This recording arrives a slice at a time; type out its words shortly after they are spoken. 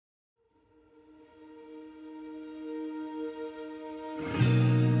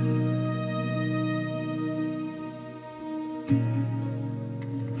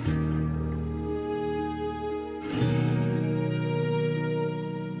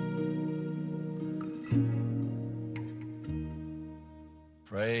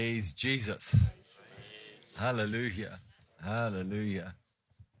Praise Jesus. Hallelujah. Hallelujah.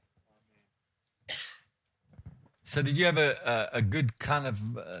 So did you have a good kind of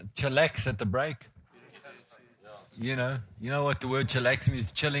chillax at the break? You know what the word chillax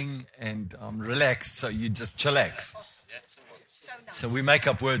means? Chilling and relaxed, so you just chillax. So we make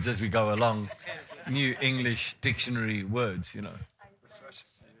up words as we go along, new English dictionary words,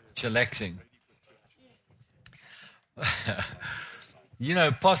 chillaxing.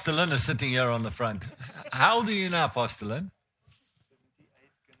 Pastor Lynn is sitting here on the front. How old are you now, Pastor Lynn?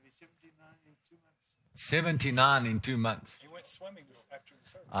 79 in 2 months. You went swimming after the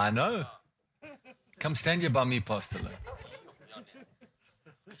service. I know. Come stand here by me, Pastor Lynn.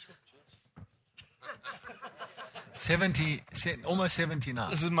 70, almost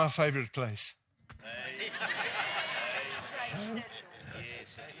 79. This is my favorite place.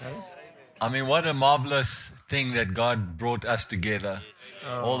 I mean, what a marvelous thing that God brought us together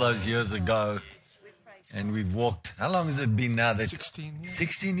all those years ago. And we've walked. How long has it been now? 16 years.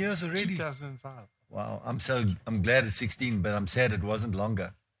 16 years already? 2005. Wow. I'm glad it's 16, but I'm sad it wasn't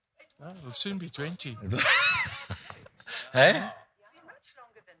longer. Oh, it'll soon be 20. Hey?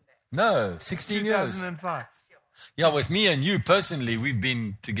 No, 16 years. 2005. Yeah, with me and you personally, we've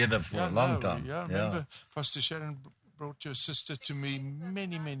been together for a long time. Yeah, I remember Pastor Sharon brought your sister to me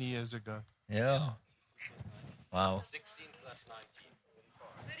many, many years ago. Yeah. Wow. 16 plus 19.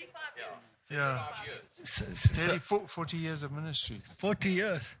 35 years. So, 40 years of ministry. 40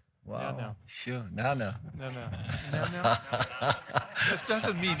 years. Wow. No. Sure. No. No. That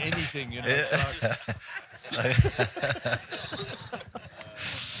doesn't mean anything, It's like,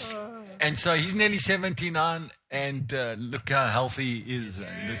 And so he's nearly 79, and look how healthy he is,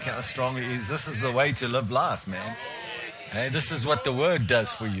 and look how strong he is. This is the way to live life, man. Hey, this is what the Word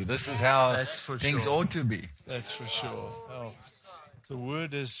does for you. This is how things ought to be. that's for sure. Oh, the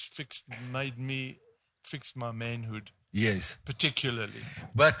word has fixed my manhood, Yes. particularly.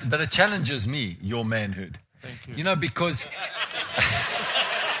 But it challenges me, your manhood. Thank you.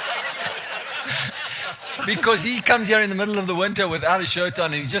 Because he comes here in the middle of the winter without a shirt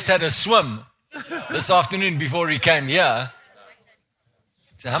on, and he's just had a swim this afternoon before he came here.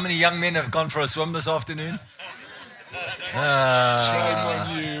 So how many young men have gone for a swim this afternoon? Shame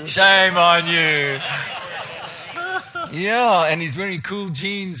on you. Shame on you. Yeah, and he's wearing cool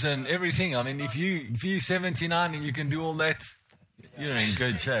jeans and everything. I mean, if you're 79 and you can do all that, you're in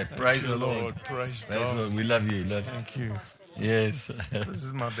good shape. Praise the Lord. Praise Praise God. the Lord. We love you, Lord. Thank you. Yes. This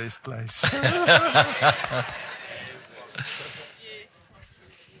is my best place.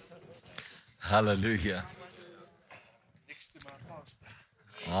 Hallelujah. Next to my pastor.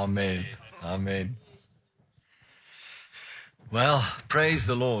 Amen. Amen. Well, praise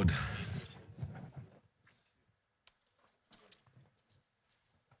the Lord.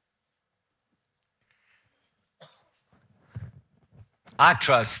 I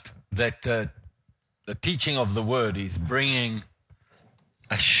trust that the teaching of the Word is bringing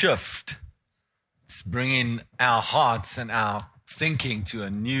a shift. It's bringing our hearts and our thinking to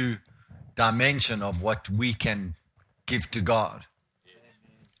a new dimension of what we can give to God.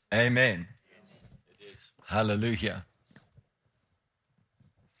 Amen. Hallelujah.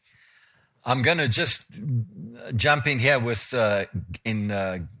 I'm going to just jump in here with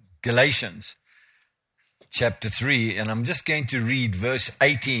in Galatians chapter 3, and I'm just going to read verse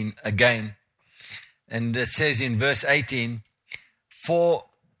 18 again. And it says in verse 18, "For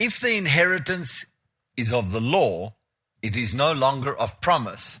if the inheritance is of the law, it is no longer of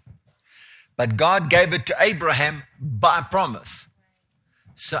promise. But God gave it to Abraham by promise."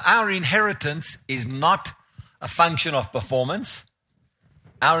 So our inheritance is not a function of performance.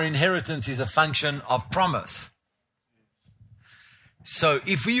 Our inheritance is a function of promise. So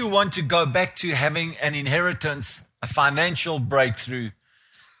if you want to go back to having an inheritance, a financial breakthrough,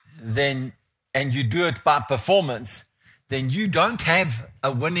 then and you do it by performance, then you don't have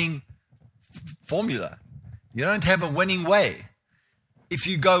a winning formula. You don't have a winning way. If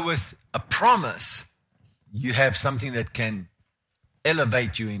you go with a promise, you have something that can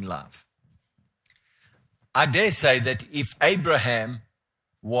elevate you in love. I dare say that if Abraham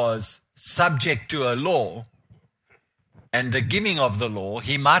was subject to a law and the giving of the law,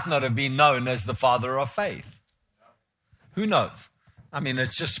 he might not have been known as the father of faith. Who knows? I mean,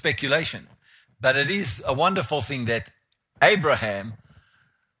 it's just speculation. But it is a wonderful thing that Abraham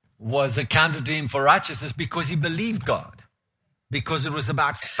was accounted to him for righteousness because he believed God. Because it was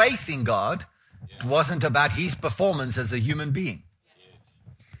about faith in God. It wasn't about his performance as a human being.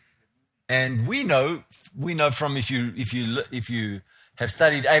 And we know from if you have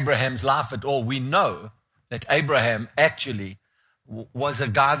studied Abraham's life at all, we know that Abraham actually was a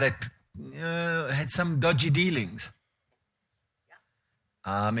guy that had some dodgy dealings.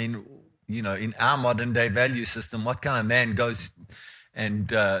 I mean, in our modern day value system, what kind of man goes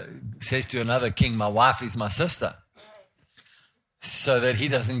and says to another king, my wife is my sister, so that he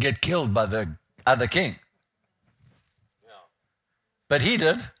doesn't get killed by the other king? But he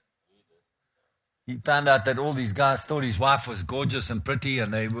did. He found out that all these guys thought his wife was gorgeous and pretty,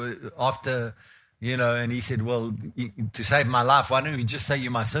 and they were after, and he said, well, to save my life, why don't we just say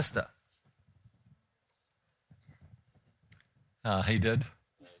you're my sister? He did.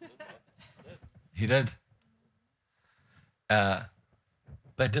 He did. But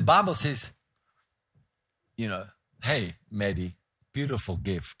the Bible says, hey, Maddie, beautiful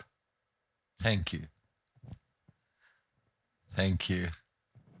gift. Thank you. Thank you.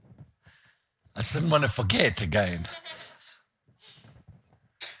 I just didn't want to forget again.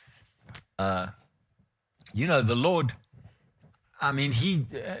 The Lord,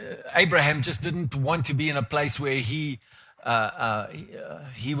 Abraham just didn't want to be in a place where he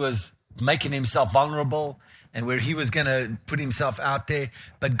was making himself vulnerable and where he was going to put himself out there.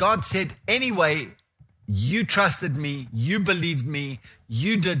 But God said, anyway, you trusted me, you believed me,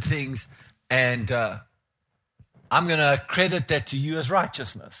 you did things, and I'm going to credit that to you as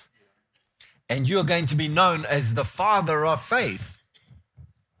righteousness. And you're going to be known as the father of faith.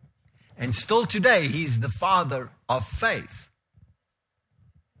 And still today, he's the father of faith.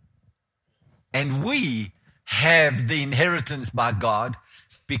 And we have the inheritance by God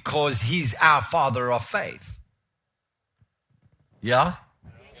because he's our father of faith. Yeah?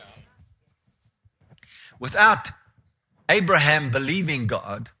 Without Abraham believing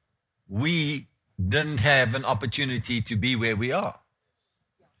God, we didn't have an opportunity to be where we are.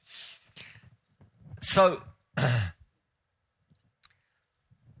 So,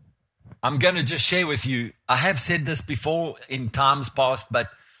 I'm going to just share with you, I have said this before in times past, but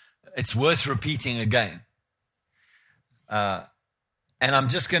it's worth repeating again. And I'm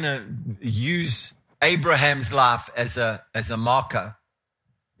just going to use Abraham's life as a marker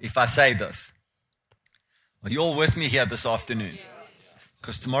if I say this. Are you all with me here this afternoon?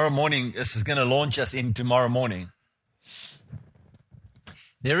 Because tomorrow morning, this is going to launch us in tomorrow morning.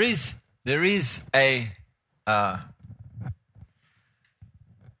 There is a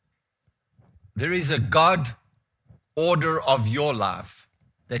God order of your life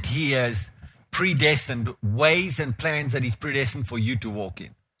that he has predestined, ways and plans that he's predestined for you to walk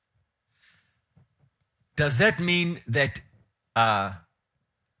in. Does that mean that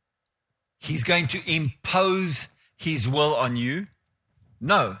he's going to impose his will on you?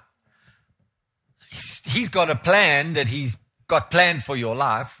 No. He's got a plan that he's got planned for your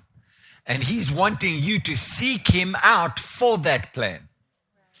life, and he's wanting you to seek him out for that plan.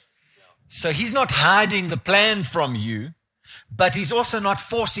 So he's not hiding the plan from you, but he's also not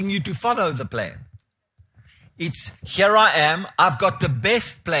forcing you to follow the plan. It's, here I am, I've got the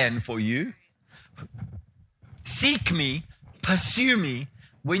best plan for you. Seek me, pursue me.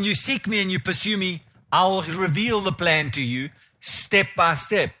 When you seek me and you pursue me, I'll reveal the plan to you step by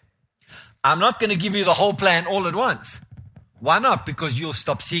step. I'm not going to give you the whole plan all at once. Why not? Because you'll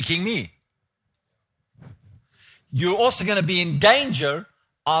stop seeking me. You're also going to be in danger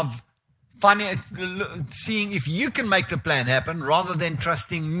of seeing if you can make the plan happen rather than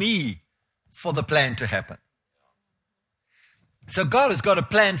trusting me for the plan to happen. So God has got a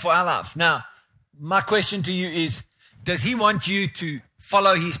plan for our lives. Now, my question to you is, does he want you to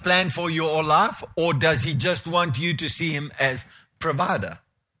follow his plan for your life, or does he just want you to see him as provider?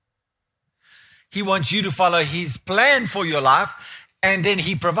 He wants you to follow his plan for your life, and then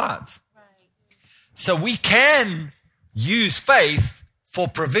he provides. Right. So we can use faith for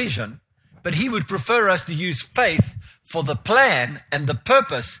provision, but he would prefer us to use faith for the plan and the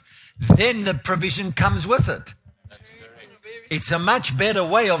purpose. Then the provision comes with it. That's correct. It's a much better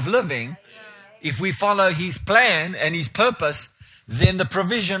way of living. If we follow his plan and his purpose, then the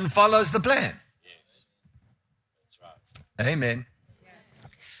provision follows the plan. Yes. That's right. Amen.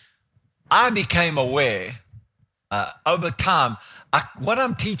 I became aware over time, what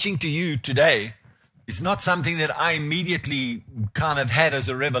I'm teaching to you today is not something that I immediately kind of had as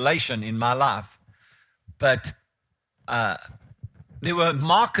a revelation in my life, but there were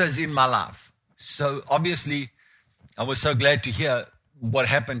markers in my life. So obviously, I was so glad to hear what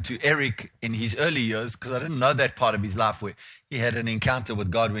happened to Eric in his early years, because I didn't know that part of his life where he had an encounter with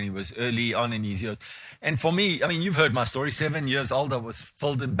God when he was early on in his years. And for me, I mean, you've heard my story. 7 years old, I was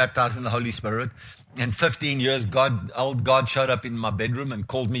filled and baptized in the Holy Spirit. And 15 years, old God showed up in my bedroom and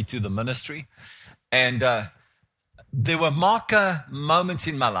called me to the ministry. And there were marker moments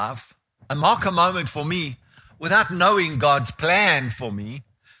in my life. A marker moment for me without knowing God's plan for me,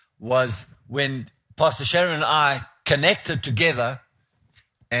 was when Pastor Sharon and I connected together,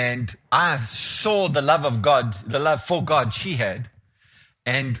 and I saw the love of God, the love for God she had.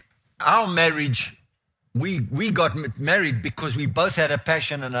 And our marriage, we got married because we both had a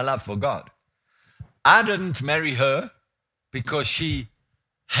passion and a love for God. I didn't marry her because she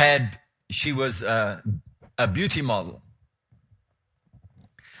was a beauty model.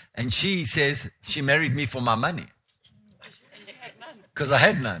 And she says she married me for my money. Because I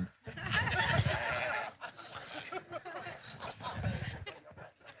had none.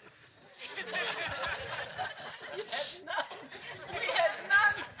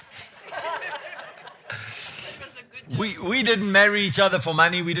 We didn't marry each other for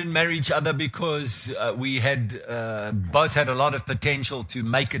money. We didn't marry each other because we had both had a lot of potential to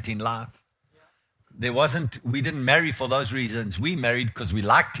make it in life. We didn't marry for those reasons. We married because we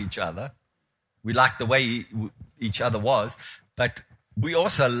liked each other. We liked the way each other was, but we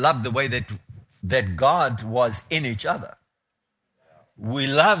also loved the way that God was in each other.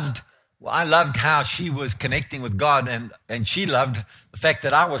 I loved how she was connecting with God, and she loved the fact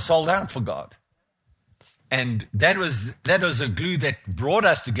that I was sold out for God. And that was a glue that brought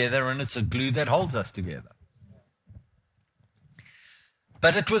us together, and it's a glue that holds us together.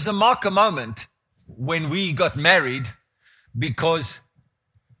 But it was a marker moment when we got married, because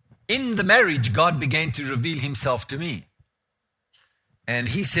in the marriage, God began to reveal himself to me. And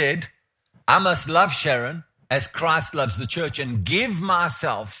he said, I must love Sharon as Christ loves the church and give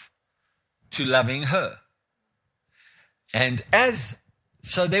myself to loving her. And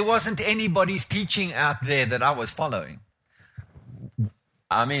so there wasn't anybody's teaching out there that I was following.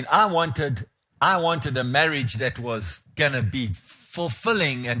 I mean, I wanted a marriage that was going to be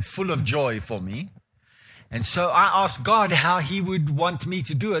fulfilling and full of joy for me. And so I asked God how he would want me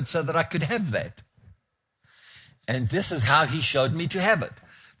to do it so that I could have that. And this is how he showed me to have it.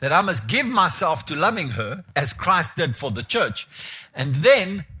 That I must give myself to loving her as Christ did for the church. And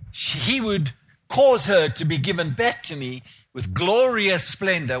then he would cause her to be given back to me with glorious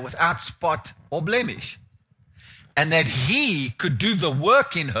splendor, without spot or blemish. And that he could do the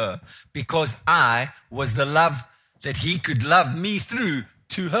work in her because I was the love that he could love me through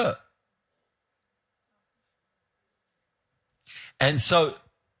to her. And so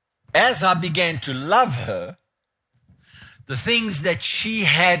as I began to love her, the things that she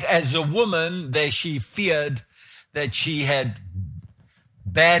had as a woman that she feared, that she had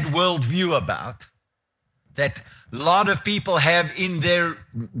bad worldview about, that a lot of people have in their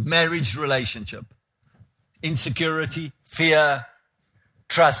marriage relationship. Insecurity, fear,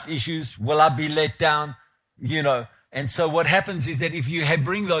 trust issues. Will I be let down? And so what happens is that if you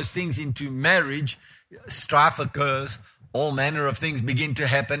bring those things into marriage, strife occurs, all manner of things begin to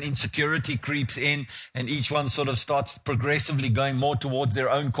happen, insecurity creeps in, and each one sort of starts progressively going more towards their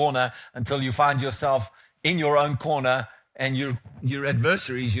own corner until you find yourself in your own corner, and your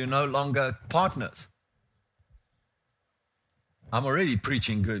adversaries, you're no longer partners. I'm already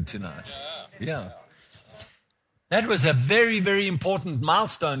preaching good tonight. Yeah. That was a very, very important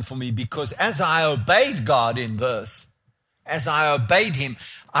milestone for me, because as I obeyed God in this, as I obeyed him,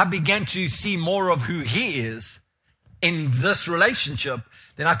 I began to see more of who he is in this relationship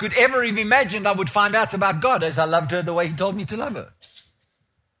than I could ever have imagined I would find out about God as I loved her the way he told me to love her.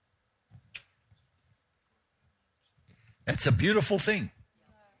 That's a beautiful thing.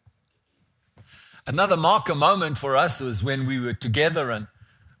 Another marker moment for us was when we were together and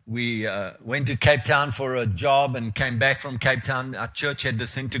we went to Cape Town for a job and came back from Cape Town. Our church had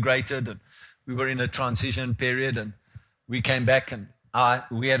disintegrated and we were in a transition period, and we came back and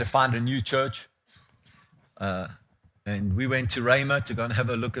we had to find a new church. And we went to Rhema to go and have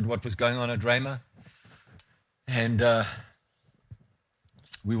a look at what was going on at Rhema. And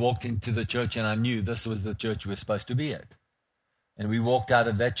we walked into the church, and I knew this was the church we were supposed to be at. And we walked out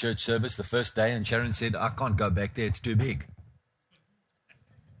of that church service the first day, and Sharon said, I can't go back there, it's too big.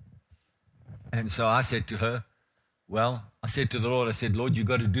 And so I said to her, I said to the Lord, Lord, you've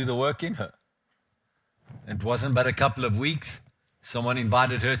got to do the work in her. And it wasn't but a couple of weeks. Someone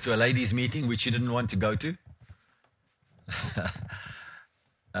invited her to a ladies' meeting, which she didn't want to go to.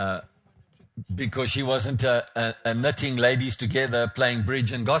 Because she wasn't a knitting ladies together playing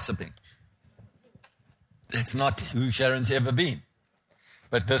bridge and gossiping. That's not who Sharon's ever been.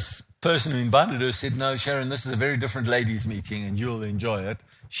 But this person who invited her said, no, Sharon, this is a very different ladies meeting and you'll enjoy it.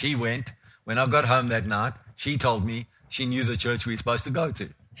 She went. When I got home that night, she told me she knew the church we were supposed to go to.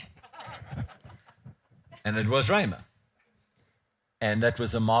 And it was Rhema. And that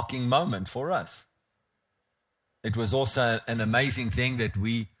was a marking moment for us. It was also an amazing thing that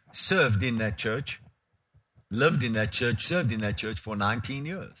we served in that church. lived in that church, served in that church for 19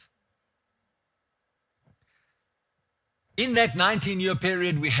 years. In that 19-year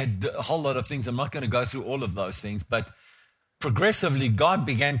period, we had a whole lot of things. I'm not going to go through all of those things, but progressively, God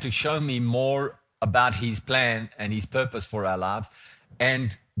began to show me more about his plan and his purpose for our lives.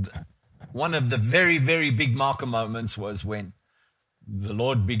 And one of the very, very big marker moments was when the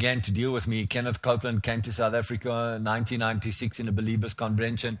Lord began to deal with me. Kenneth Copeland came to South Africa in 1996 in a believers'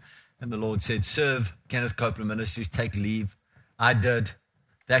 convention, and the Lord said, serve Kenneth Copeland Ministries, take leave. I did.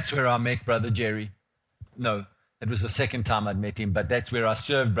 That's where I met Brother Jerry. No, it was the second time I'd met him, but that's where I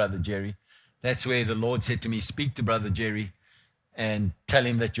served Brother Jerry. That's where the Lord said to me, speak to Brother Jerry and tell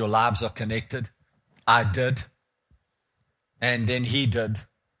him that your lives are connected. I did. And then he did.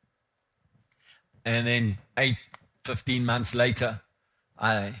 And then 15 months later,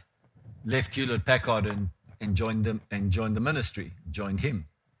 I left Hewlett Packard and joined the ministry, joined him.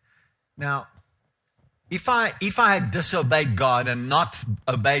 Now, if I had disobeyed God and not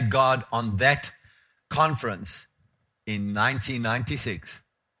obeyed God on that conference in 1996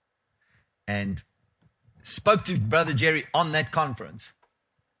 and spoke to Brother Jerry on that conference,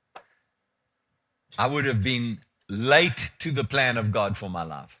 I would have been late to the plan of God for my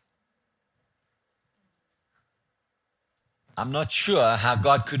life. I'm not sure how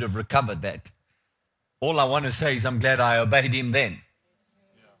God could have recovered that. All I want to say is I'm glad I obeyed him then.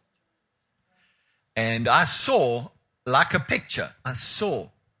 And I saw like a picture.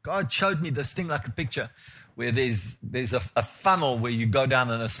 God showed me this thing like a picture where there's a funnel where you go down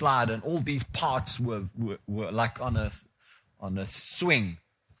on a slide, and all these parts were like on a swing.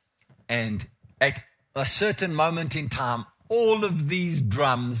 And at a certain moment in time, all of these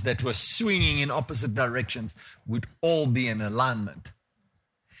drums that were swinging in opposite directions would all be in alignment.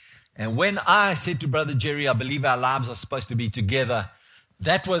 And when I said to Brother Jerry, I believe our lives are supposed to be together,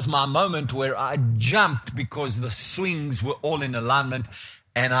 that was my moment where I jumped because the swings were all in alignment,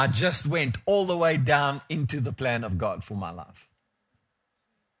 and I just went all the way down into the plan of God for my life.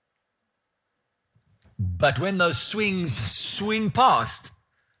 But when those swings swing past,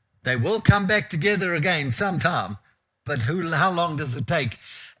 they will come back together again sometime. But how long does it take?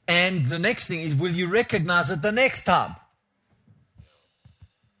 And the next thing is, will you recognize it the next time?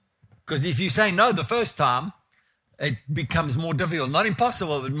 Because if you say no the first time, it becomes more difficult. Not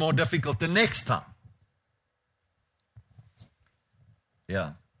impossible, but more difficult the next time.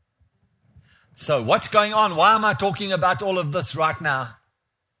 Yeah. So what's going on? Why am I talking about all of this right now?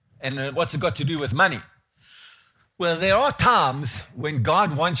 And what's it got to do with money? Well, there are times when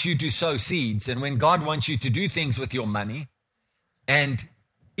God wants you to sow seeds and when God wants you to do things with your money. And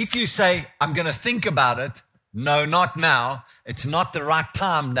if you say, I'm going to think about it, no, not now. It's not the right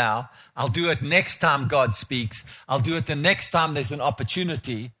time now. I'll do it next time God speaks. I'll do it the next time there's an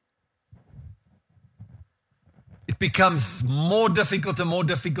opportunity. It becomes more difficult and more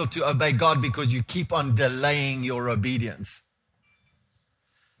difficult to obey God because you keep on delaying your obedience.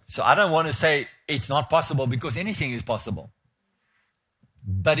 So I don't want to say it's not possible, because anything is possible.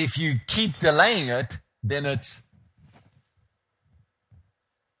 But if you keep delaying it, then it's,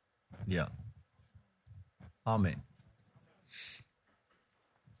 yeah. Amen.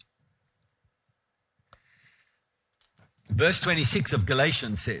 Verse 26 of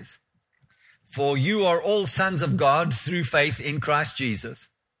Galatians says, for you are all sons of God through faith in Christ Jesus.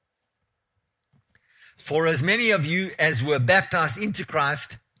 For as many of you as were baptized into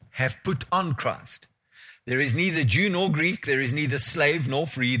Christ have put on Christ. There is neither Jew nor Greek, there is neither slave nor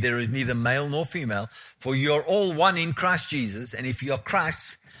free, there is neither male nor female, for you are all one in Christ Jesus, and if you are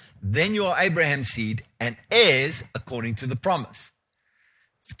Christ's, then you are Abraham's seed and heirs according to the promise.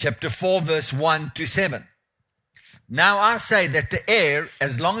 Chapter 4, verse 1 to 7. Now I say that the heir,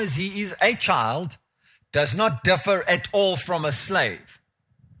 as long as he is a child, does not differ at all from a slave.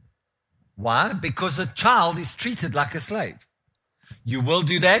 Why? Because a child is treated like a slave. You will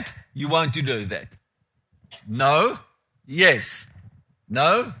do that, you won't do that. No, yes.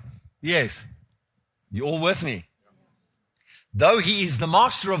 No, yes. You all with me? Though he is the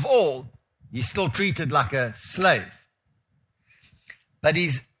master of all, he's still treated like a slave. But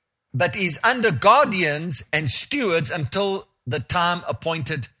is under guardians and stewards until the time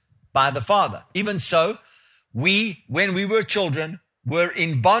appointed by the Father. Even so, we, when we were children, were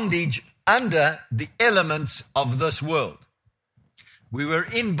in bondage under the elements of this world. We were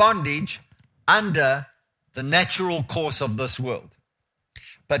in bondage under the natural course of this world.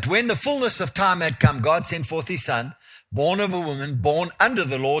 But when the fullness of time had come, God sent forth his Son, born of a woman, born under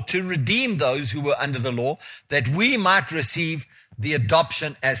the law, to redeem those who were under the law, that we might receive the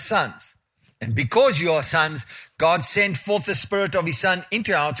adoption as sons. And because you are sons, God sent forth the Spirit of his Son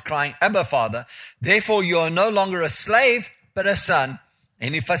into our hearts, crying, Abba, Father. Therefore you are no longer a slave, but a son.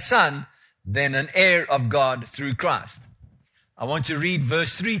 And if a son, then an heir of God through Christ. I want to read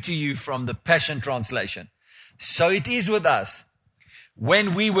verse 3 to you from the Passion Translation. So it is with us.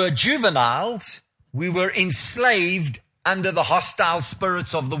 When we were juveniles, we were enslaved under the hostile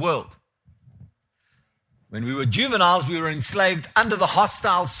spirits of the world. When we were juveniles, we were enslaved under the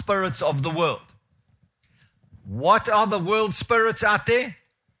hostile spirits of the world. What are the world spirits out there?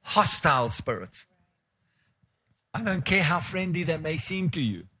 Hostile spirits. I don't care how friendly they may seem to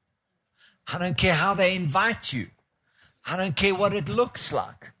you. I don't care how they invite you. I don't care what it looks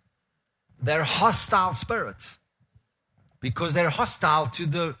like. They're hostile spirits because they're hostile to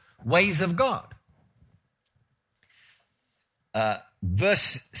the ways of God.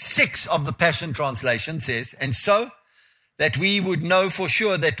 Verse 6 of the Passion Translation says, and so that we would know for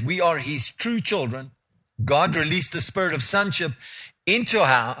sure that we are his true children, God released the spirit of sonship into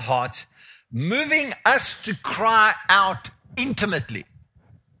our hearts, moving us to cry out intimately,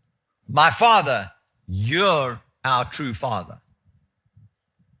 my Father, you're our true Father.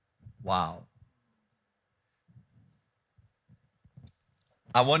 Wow.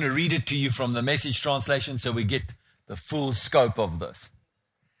 I want to read it to you from the Message Translation so we get the full scope of this.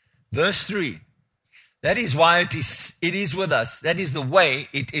 Verse 3, that is why it is with us. That is the way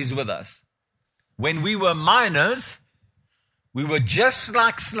it is with us. When we were minors, we were just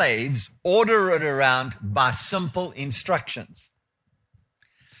like slaves, ordered around by simple instructions.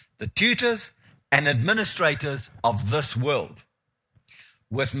 The tutors and administrators of this world,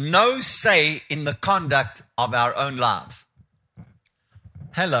 with no say in the conduct of our own lives.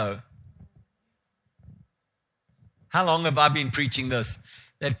 Hello. How long have I been preaching this?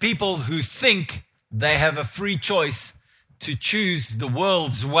 That people who think they have a free choice to choose the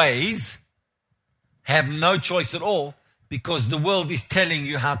world's ways have no choice at all because the world is telling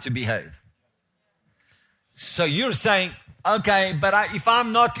you how to behave. So you're saying, okay, but if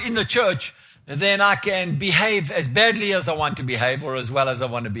I'm not in the church, then I can behave as badly as I want to behave or as well as I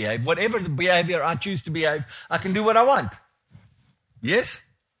want to behave. Whatever the behavior I choose to behave, I can do what I want. Yes?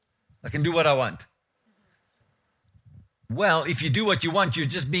 I can do what I want. Well, if you do what you want, you're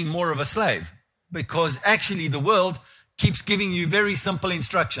just being more of a slave because actually the world keeps giving you very simple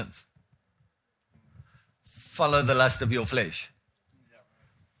instructions. Follow the lust of your flesh.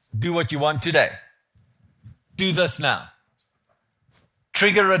 Do what you want today. Do this now.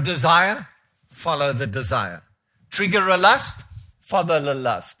 Trigger a desire, follow the desire. Trigger a lust, follow the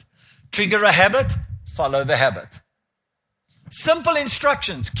lust. Trigger a habit, follow the habit. Simple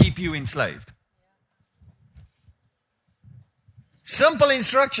instructions keep you enslaved. Simple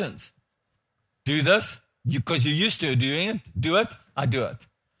instructions. Do this because you're used to doing it. Do it, I do it.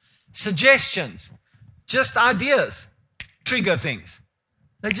 Suggestions, just ideas, trigger things.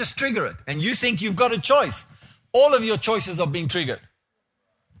 They just trigger it. And you think you've got a choice. All of your choices are being triggered.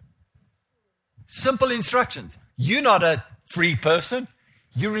 Simple instructions. You're not a free person.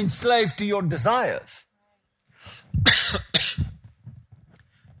 You're enslaved to your desires.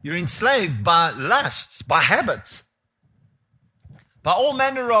 You're enslaved by lusts, by habits, by all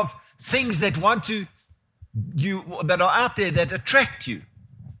manner of things that that are out there that attract you.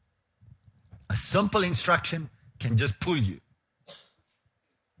 A simple instruction can just pull you.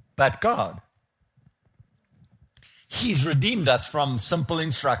 But God, He's redeemed us from simple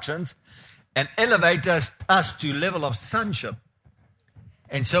instructions and elevated us to a level of sonship.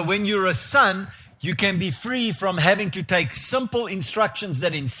 And so when you're a son, you can be free from having to take simple instructions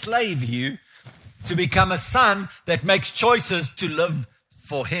that enslave you to become a son that makes choices to live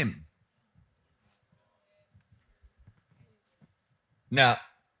for Him. Now,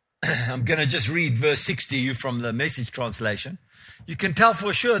 I'm going to just read verse 6 to you from the Message Translation. You can tell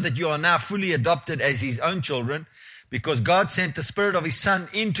for sure that you are now fully adopted as His own children because God sent the Spirit of His Son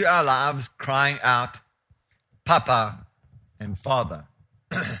into our lives, crying out, Papa and Father.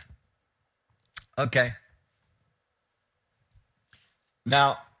 Okay.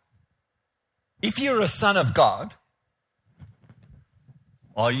 Now, if you're a son of God,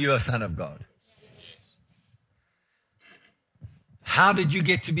 are you a son of God? How did you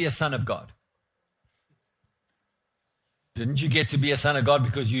get to be a son of God? Didn't you get to be a son of God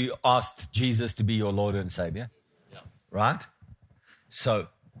because you asked Jesus to be your Lord and Savior? Yeah. Right? So,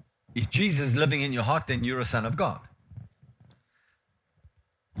 if Jesus is living in your heart, then you're a son of God.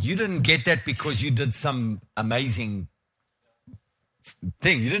 You didn't get that because you did some amazing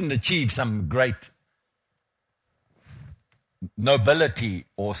thing. You didn't achieve some great nobility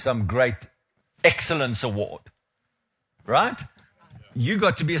or some great excellence award. Right? You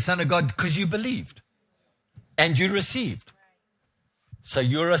got to be a son of God because you believed and you received. So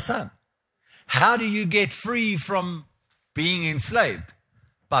you're a son. How do you get free from being enslaved?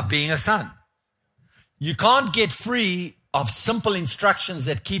 By being a son. You can't get free of simple instructions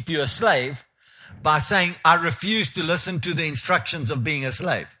that keep you a slave by saying, I refuse to listen to the instructions of being a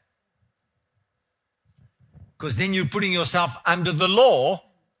slave. Because then you're putting yourself under the law.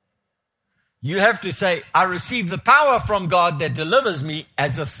 You have to say, I receive the power from God that delivers me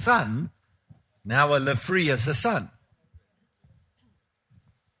as a son. Now I live free as a son.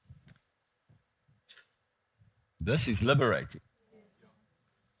 This is liberating.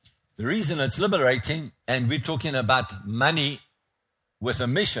 The reason it's liberating, and we're talking about money with a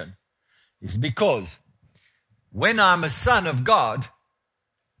mission, is because when I'm a son of God,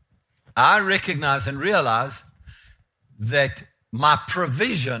 I recognize and realize that my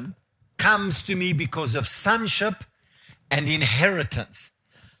provision comes to me because of sonship and inheritance.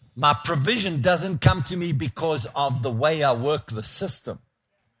 My provision doesn't come to me because of the way I work the system.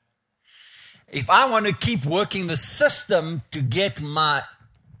 If I want to keep working the system to get my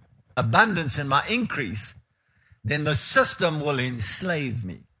abundance and my increase, then the system will enslave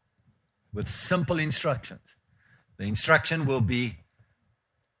me with simple instructions. The instruction will be,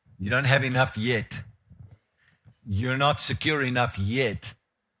 you don't have enough yet. You're not secure enough yet.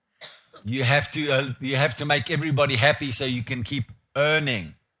 You have to make everybody happy so you can keep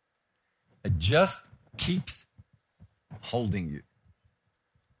earning. It just keeps holding you.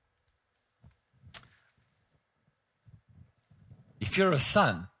 If you're a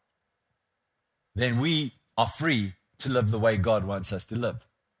son, then we are free to live the way God wants us to live.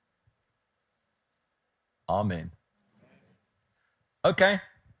 Amen. Okay.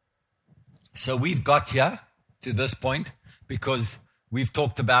 So we've got here to this point because we've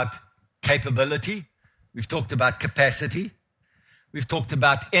talked about capability. We've talked about capacity. We've talked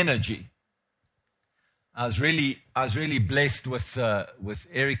about energy. I was really blessed with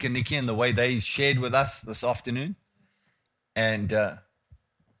Eric and Nikki and the way they shared with us this afternoon. And, I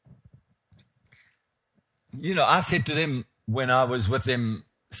said to them when I was with them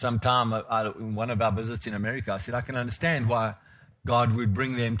sometime in one of our visits in America, I said, I can understand why God would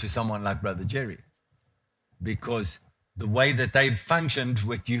bring them to someone like Brother Jerry. Because the way that they've functioned,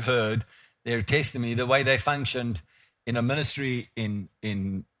 what you heard, their testimony, the way they functioned in a ministry in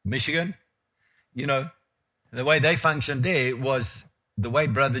Michigan, the way they functioned there was the way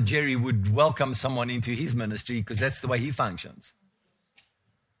Brother Jerry would welcome someone into his ministry because that's the way he functions.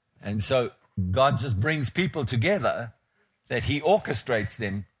 And so God just brings people together that he orchestrates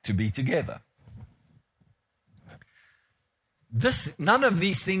them to be together. None of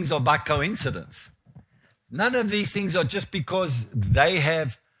these things are by coincidence. None of these things are just because they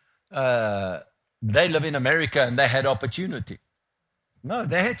live in America and they had opportunity. No,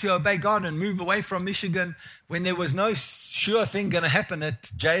 they had to obey God and move away from Michigan when there was no sure thing going to happen at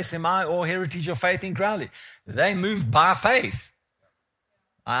JSMI or Heritage of Faith in Crowley. They moved by faith.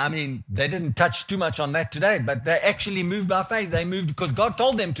 I mean, they didn't touch too much on that today, but they actually moved by faith. They moved because God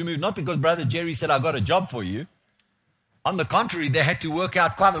told them to move, not because Brother Jerry said, I got a job for you. On the contrary, they had to work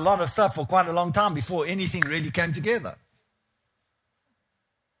out quite a lot of stuff for quite a long time before anything really came together.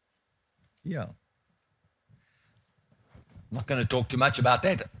 Yeah. I'm not going to talk too much about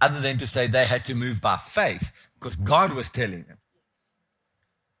that, other than to say they had to move by faith because God was telling them.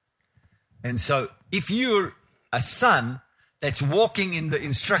 And so if you're a son that's walking in the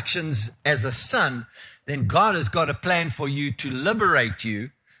instructions as a son, then God has got a plan for you to liberate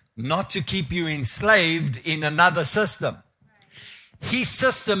you, not to keep you enslaved in another system. His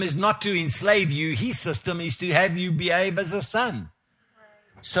system is not to enslave you. His system is to have you behave as a son.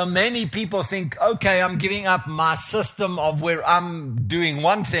 So many people think, okay, I'm giving up my system of where I'm doing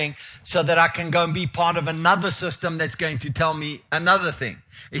one thing so that I can go and be part of another system that's going to tell me another thing.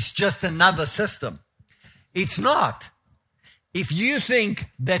 It's just another system. It's not. If you think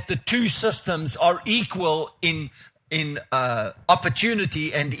that the two systems are equal in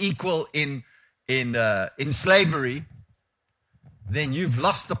opportunity and equal in slavery, then you've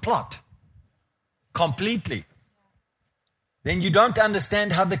lost the plot completely. Then you don't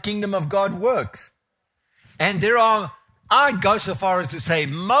understand how the kingdom of God works. And I go so far as to say,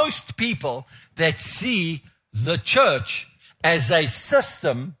 most people that see the church as a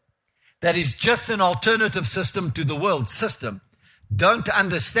system that is just an alternative system to the world system don't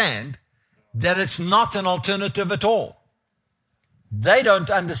understand that it's not an alternative at all. They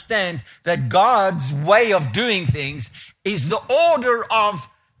don't understand that God's way of doing things is the order of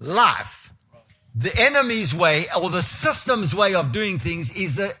life. The enemy's way or the system's way of doing things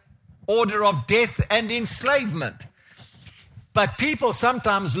is the order of death and enslavement. But people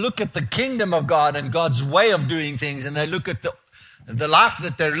sometimes look at the kingdom of God and God's way of doing things, and they look at the life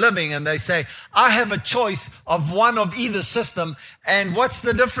that they're living, and they say, I have a choice of one of either system, and what's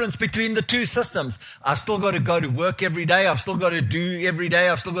the difference between the two systems? I've still got to go to work every day. I've still got to do every day.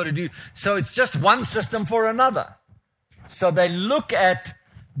 I've still got to do. So it's just one system for another. So they look at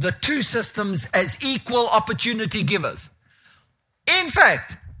the two systems as equal opportunity givers. In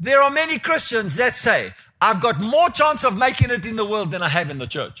fact, there are many Christians that say, I've got more chance of making it in the world than I have in the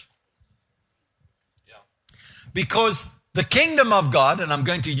church. Because the kingdom of God, and I'm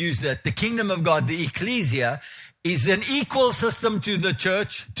going to use that, the kingdom of God, the ecclesia, is an equal system to the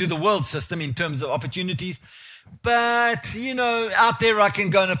church, to the world system in terms of opportunities. But, out there I can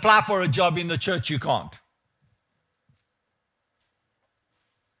go and apply for a job, in the church you can't.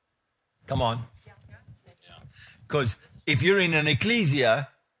 Come on. Because if you're in an ecclesia,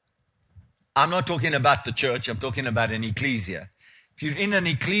 I'm not talking about the church, I'm talking about an ecclesia. If you're in an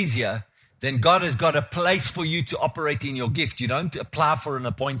ecclesia, then God has got a place for you to operate in your gift. You don't apply for an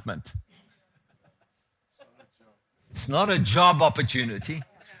appointment. It's not a job opportunity.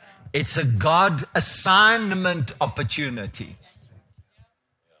 It's a God assignment opportunity.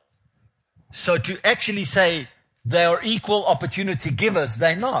 So to actually say they are equal opportunity givers,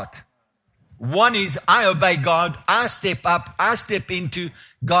 they're not. One is, I obey God, I step up, I step into,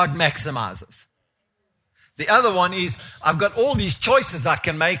 God maximizes. The other one is, I've got all these choices I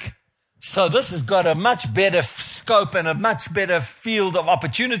can make, so this has got a much better scope and a much better field of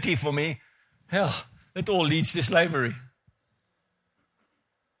opportunity for me. Hell, it all leads to slavery.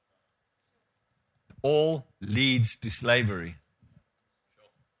 All leads to slavery.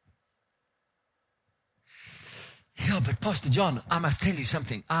 Yeah, but Pastor John, I must tell you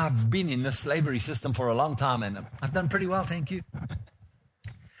something. I've been in this slavery system for a long time, and I've done pretty well, thank you.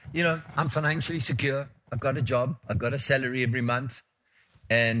 I'm financially secure. I've got a job. I've got a salary every month.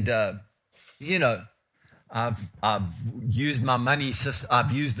 And, I've used my money.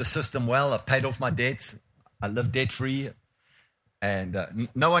 I've used the system well. I've paid off my debts. I live debt-free. And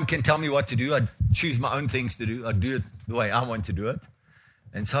no one can tell me what to do. I choose my own things to do. I do it the way I want to do it.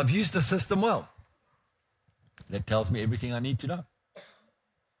 And so I've used the system well. That tells me everything I need to know.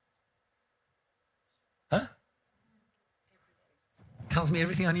 Huh? Tells me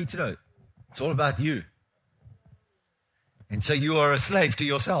everything I need to know. It's all about you. And so you are a slave to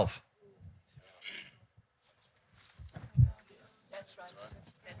yourself.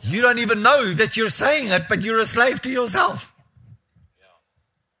 You don't even know that you're saying it, but you're a slave to yourself.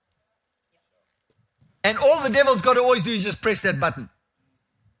 And all the devil's got to always do is just press that button.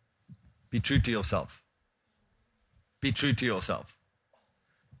 Be true to yourself. Be true to yourself.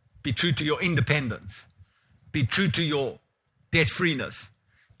 Be true to your independence. Be true to your debt-freeness.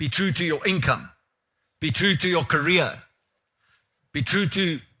 Be true to your income. Be true to your career. Be true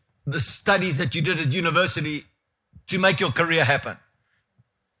to the studies that you did at university to make your career happen.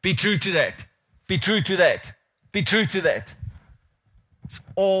 Be true to that. Be true to that. Be true to that. It's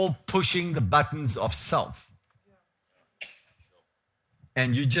all pushing the buttons of self.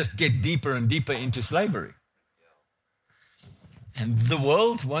 And you just get deeper and deeper into slavery. And the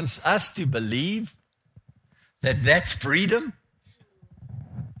world wants us to believe that that's freedom.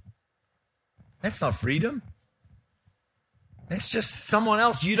 That's not freedom. That's just someone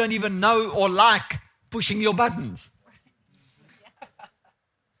else you don't even know or like pushing your buttons.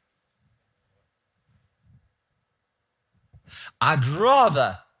 I'd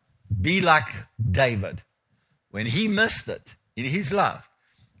rather be like David. When he missed it in his life,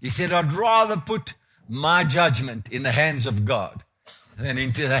 he said, I'd rather put my judgment in the hands of God than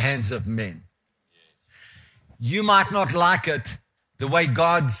into the hands of men. You might not like it the way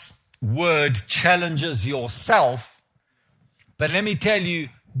God's word challenges yourself, but let me tell you,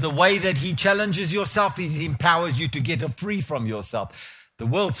 the way that he challenges yourself is he empowers you to get free from yourself. The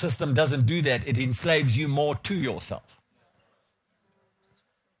world system doesn't do that. It enslaves you more to yourself.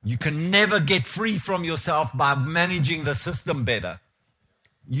 You can never get free from yourself by managing the system better.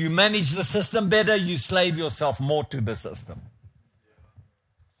 You manage the system better, you slave yourself more to the system.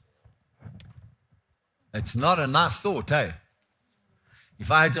 It's not a nice thought, eh?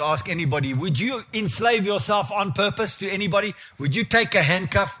 If I had to ask anybody, would you enslave yourself on purpose to anybody? Would you take a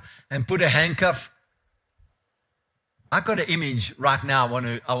handcuff and put a handcuff? I got an image right now.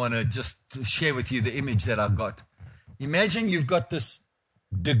 I want to just share with you the image that I've got. Imagine you've got this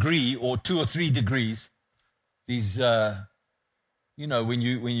degree or 2 or 3 degrees. These, when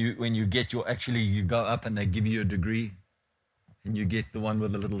you get your, actually you go up and they give you a degree and you get the one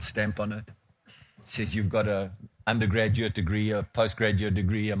with a little stamp on it. It says you've got a undergraduate degree, a postgraduate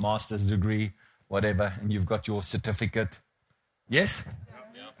degree, a master's degree, whatever, and you've got your certificate. Yes?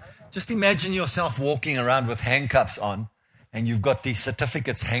 Just imagine yourself walking around with handcuffs on, and you've got these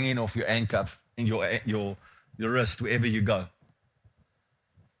certificates hanging off your handcuff in your wrist wherever you go.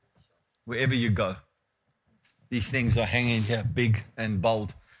 Wherever you go. These things are hanging here, big and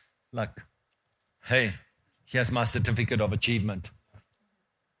bold. Like, hey, here's my certificate of achievement.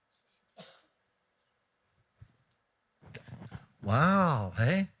 Wow,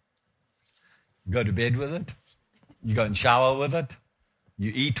 hey? You go to bed with it. You go and shower with it.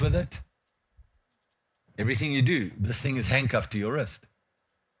 You eat with it. Everything you do, this thing is handcuffed to your wrist.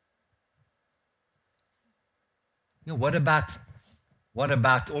 You know, what about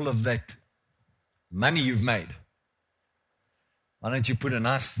all of that money you've made? Why don't you put a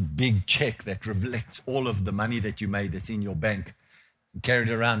nice big check that reflects all of the money that you made that's in your bank and carry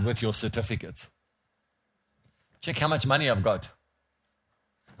it around with your certificates? Check how much money I've got.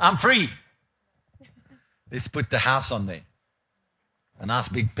 I'm free. Let's put the house on there. A nice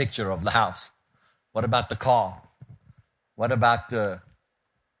big picture of the house. What about the car? What about the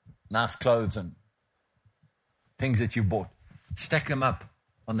nice clothes and things that you've bought? Stack them up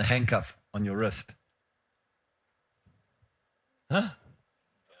on the handcuff on your wrist. Huh?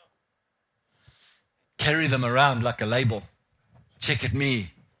 Carry them around like a label. Check at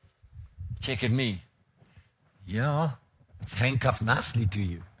me. Check at me. Yeah, it's handcuffed nicely to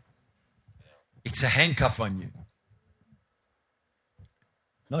you. It's a handcuff on you.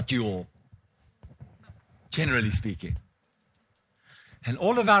 Not you all. Generally speaking. And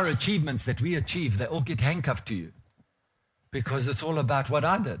all of our achievements that we achieve, they all get handcuffed to you. Because it's all about what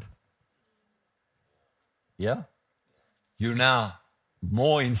I did. Yeah? You're now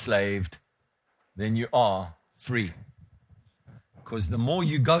more enslaved than you are free. Because the more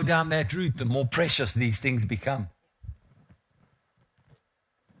you go down that route, the more precious these things become.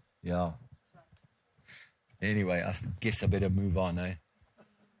 Yeah. Anyway, I guess I better move on, eh?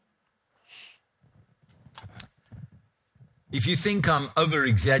 If you think I'm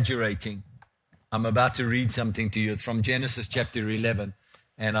over-exaggerating, I'm about to read something to you. It's from Genesis chapter 11,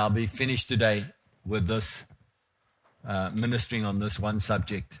 and I'll be finished today with this, ministering on this one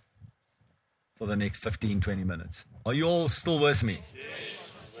subject for the next 15, 20 minutes. Are you all still with me?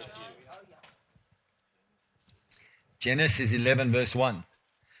 Yes. Genesis 11, verse 1.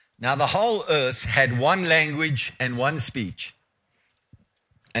 Now the whole earth had one language and one speech.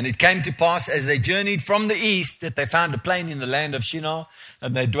 And it came to pass as they journeyed from the east that they found a plain in the land of Shinar,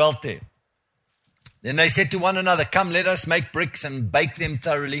 and they dwelt there. Then they said to one another, "Come, let us make bricks and bake them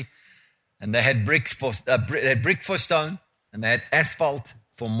thoroughly." And they had brick for stone, and they had asphalt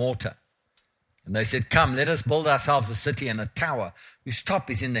for mortar. And they said, "Come, let us build ourselves a city and a tower whose top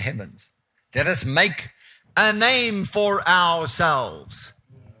is in the heavens. Let us make a name for ourselves.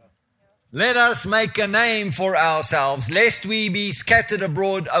 Let us make a name for ourselves, lest we be scattered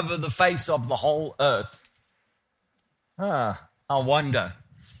abroad over the face of the whole earth." I wonder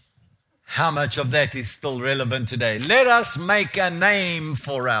how much of that is still relevant today. Let us make a name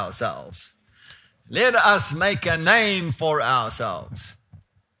for ourselves. Let us make a name for ourselves.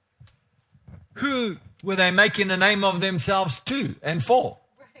 Who were they making a name of themselves to and for?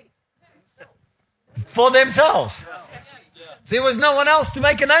 For themselves. There was no one else to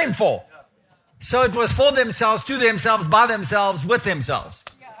make a name for. So it was for themselves, to themselves, by themselves, with themselves.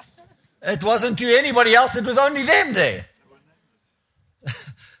 It wasn't to anybody else, it was only them there.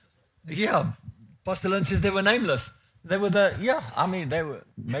 Yeah, Pastor Lynn says they were nameless. They were the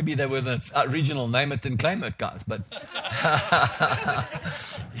regional name it and claim it guys, but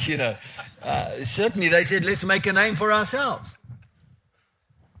certainly they said, let's make a name for ourselves.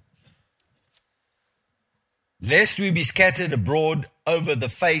 Lest we be scattered abroad over the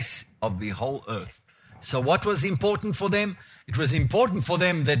face of the whole earth. So what was important for them? It was important for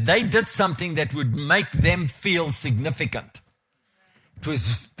them that they did something that would make them feel significant. It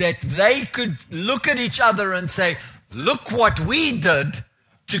was that they could look at each other and say, look what we did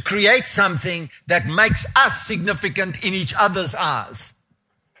to create something that makes us significant in each other's eyes.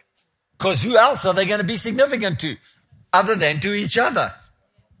 Because who else are they going to be significant to other than to each other?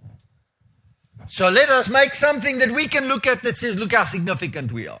 So let us make something that we can look at that says, look how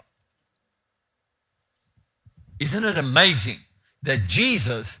significant we are. Isn't it amazing that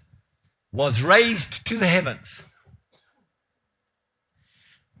Jesus was raised to the heavens?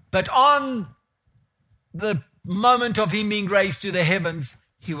 But on the moment of him being raised to the heavens,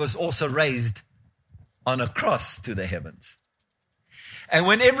 he was also raised on a cross to the heavens. And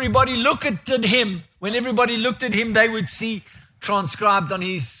when everybody looked at him, they would see transcribed on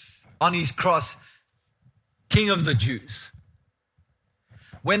his cross, King of the Jews.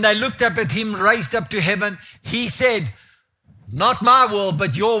 When they looked up at him, raised up to heaven, he said, Not my will,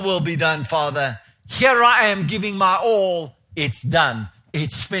 but your will be done, Father. Here I am giving my all. It's done.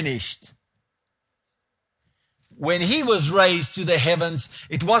 It's finished. When he was raised to the heavens,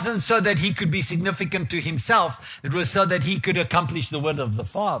 it wasn't so that he could be significant to himself. It was so that he could accomplish the will of the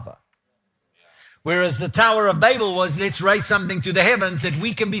Father. Whereas the Tower of Babel was, let's raise something to the heavens that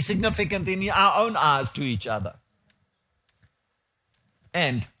we can be significant in our own eyes to each other.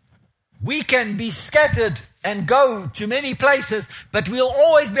 And we can be scattered and go to many places, but we'll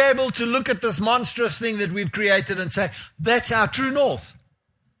always be able to look at this monstrous thing that we've created and say, that's our true north.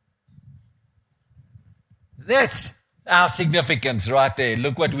 That's our significance right there.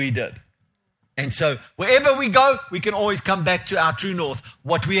 Look what we did. And so wherever we go, we can always come back to our true north,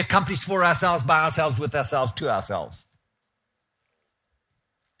 what we accomplished for ourselves, by ourselves, with ourselves, to ourselves.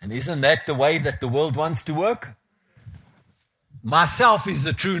 And isn't that the way that the world wants to work? Myself is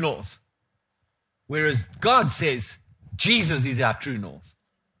the true north. Whereas God says, Jesus is our true north.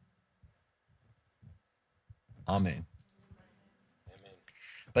 Amen.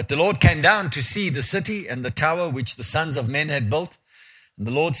 But the Lord came down to see the city and the tower which the sons of men had built. And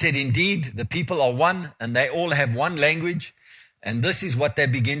the Lord said, indeed, the people are one, and they all have one language, and this is what they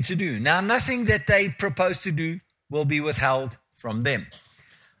begin to do. Now, nothing that they propose to do will be withheld from them.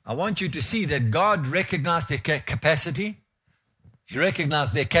 I want you to see that God recognized their capacity, He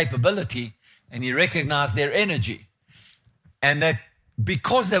recognized their capability, and He recognized their energy. And that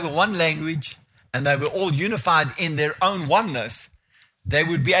because they were one language, and they were all unified in their own oneness, they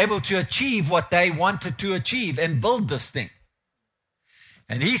would be able to achieve what they wanted to achieve and build this thing.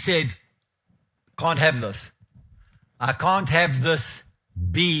 And He said, can't have this. I can't have this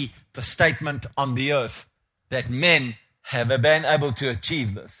be the statement on the earth that men have been able to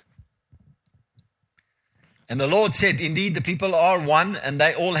achieve this. And the Lord said, indeed, the people are one, and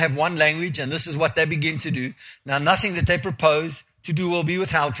they all have one language, and this is what they begin to do. Now, nothing that they propose to do will be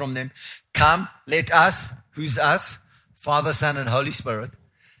withheld from them. Come, let us, who's us? Father, Son, and Holy Spirit.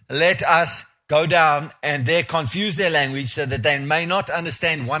 Let us go down and there confuse their language so that they may not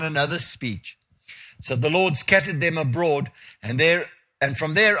understand one another's speech. So the Lord scattered them abroad and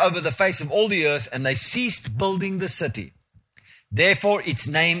from there over the face of all the earth, and they ceased building the city. Therefore its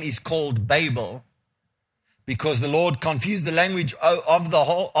name is called Babel, because the Lord confused the language of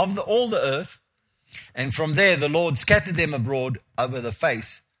all the earth, and from there the Lord scattered them abroad over the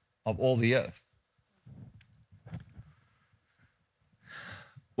face of all the earth.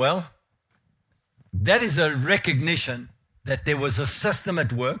 Well, that is a recognition that there was a system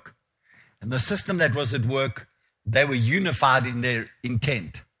at work, and the system that was at work, they were unified in their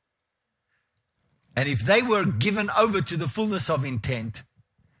intent. And if they were given over to the fullness of intent,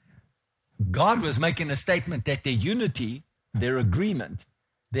 God was making a statement that their unity, their agreement,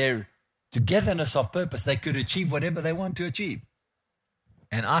 their togetherness of purpose, they could achieve whatever they want to achieve.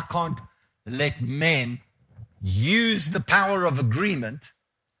 And I can't let men use the power of agreement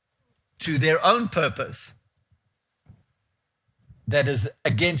to their own purpose that is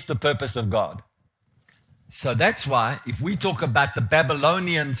against the purpose of God. So that's why if we talk about the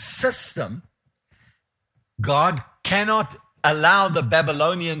Babylonian system, God cannot allow the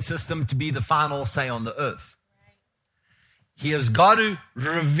Babylonian system to be the final say on the earth. He has got to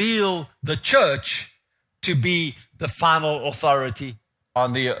reveal the church to be the final authority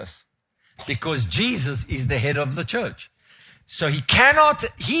on the earth, because Jesus is the head of the church. So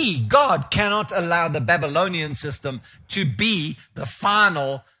God cannot allow the Babylonian system to be the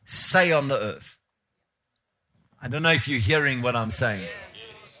final say on the earth. I don't know if you're hearing what I'm saying.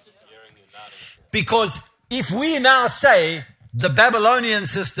 Because if we now say the Babylonian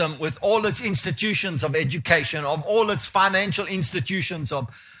system, with all its institutions of education, of all its financial institutions in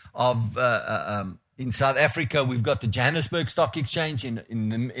South Africa, we've got the Johannesburg Stock Exchange.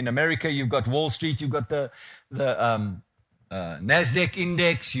 In America, you've got Wall Street, you've got the NASDAQ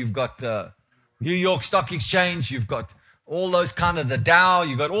index, you've got the New York Stock Exchange, you've got all those kind of the Dow,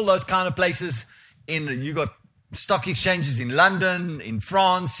 you've got all those kind of places. You've got stock exchanges in London, in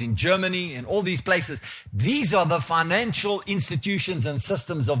France, in Germany, and all these places. These are the financial institutions and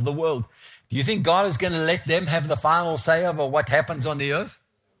systems of the world. Do you think God is going to let them have the final say over what happens on the earth?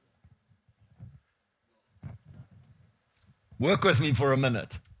 Work with me for a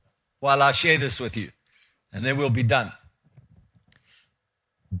minute while I share this with you, and then we'll be done.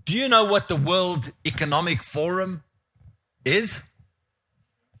 Do you know what the World Economic Forum is?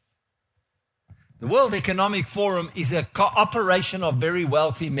 The World Economic Forum is a cooperation of very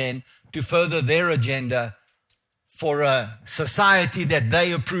wealthy men to further their agenda for a society that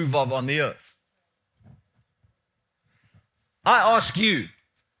they approve of on the earth. I ask you,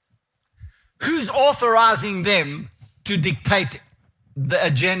 who's authorizing them to dictate the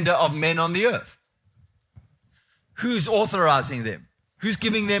agenda of men on the earth? Who's authorizing them? Who's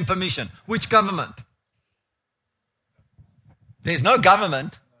giving them permission? Which government? There's no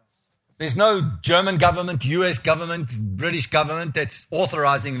government. There's no German government, US government, British government that's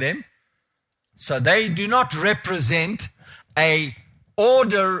authorizing them. So they do not represent a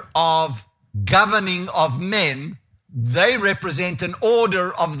order of governing of men. They represent an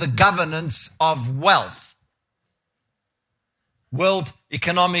order of the governance of wealth. World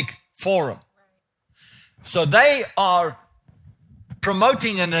Economic Forum. So they are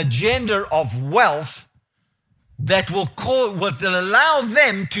promoting an agenda of wealth that will allow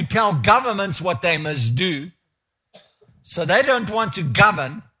them to tell governments what they must do. So they don't want to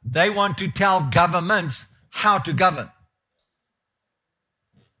govern, they want to tell governments how to govern.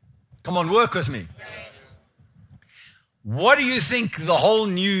 Come on, work with me. What do you think the whole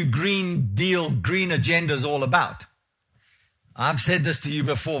new Green Deal, green agenda is all about? I've said this to you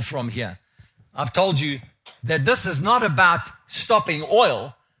before from here. I've told you that this is not about stopping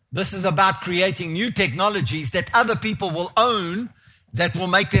oil. This is about creating new technologies that other people will own that will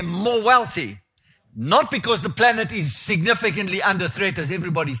make them more wealthy. Not because the planet is significantly under threat, as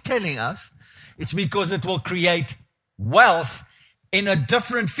everybody's telling us. It's because it will create wealth in a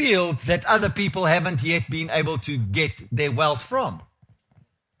different field that other people haven't yet been able to get their wealth from.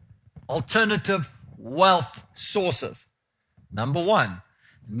 Alternative wealth sources. Number one.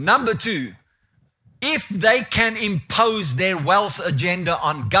 Number two, if they can impose their wealth agenda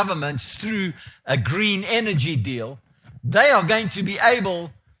on governments through a green energy deal, they are going to be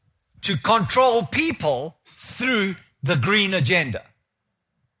able to control people through the green agenda.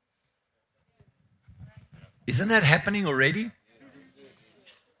 Isn't that happening already?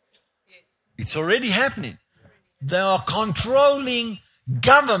 It's already happening. They are controlling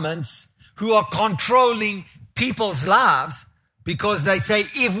governments who are controlling people's lives because they say,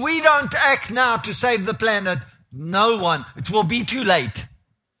 if we don't act now to save the planet, it will be too late.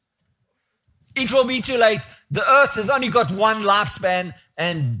 It will be too late. The earth has only got one lifespan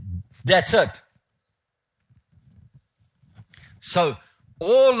and that's it. So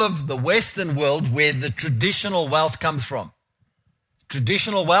all of the Western world where the traditional wealth comes from,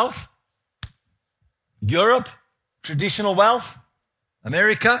 traditional wealth, Europe, traditional wealth,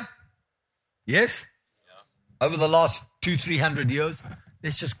 America, yes? Over the last 200-300 years,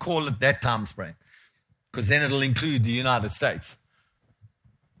 let's just call it that time frame, because then it'll include the United States.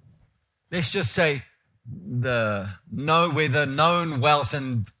 Let's just say where the known wealth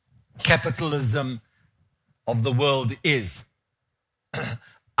and capitalism of the world is.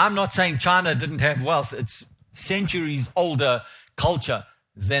 I'm not saying China didn't have wealth. It's centuries older culture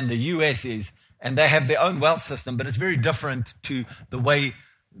than the US is, and they have their own wealth system, but it's very different to the way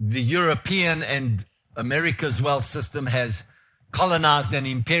the European and America's wealth system has colonized and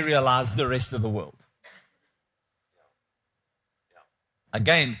imperialized the rest of the world.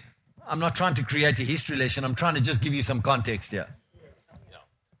 Again, I'm not trying to create a history lesson. I'm trying to just give you some context here.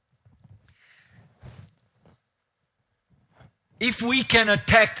 If we can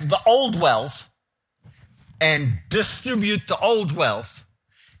attack the old wealth and distribute the old wealth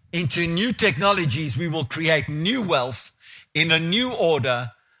into new technologies, we will create new wealth in a new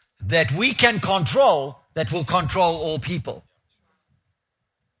order that we can control, that will control all people.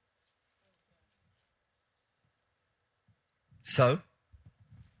 So,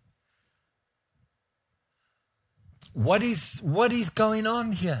 what is going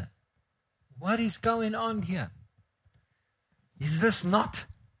on here? What is going on here? Is this not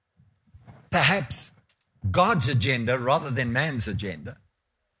perhaps God's agenda rather than man's agenda?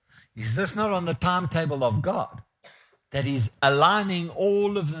 Is this not on the timetable of God, that is aligning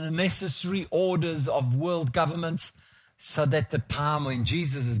all of the necessary orders of world governments so that the time when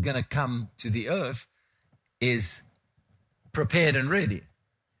Jesus is going to come to the earth is prepared and ready?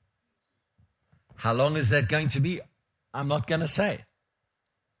 How long is that going to be? I'm not going to say.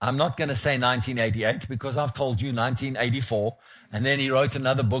 I'm not going to say 1988 because I've told you 1984, and then he wrote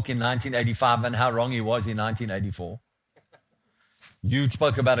another book in 1985 and how wrong he was in 1984. You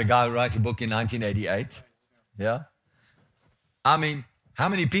spoke about a guy who wrote a book in 1988. Yeah? I mean, how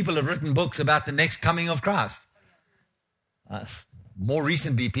many people have written books about the next coming of Christ? More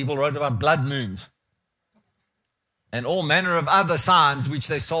recently, people wrote about blood moons and all manner of other signs, which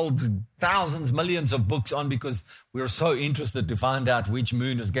they sold thousands, millions of books on because we were so interested to find out which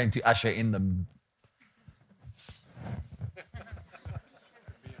moon is going to usher in them.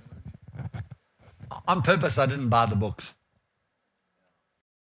 On purpose, I didn't buy the books.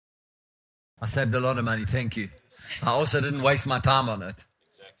 I saved a lot of money, thank you. I also didn't waste my time on it.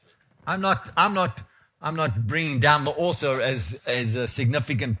 I'm not I'm not bringing down the author as a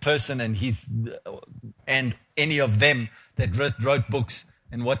significant person and any of them that wrote books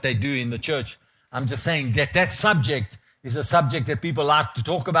and what they do in the church. I'm just saying that subject is a subject that people like to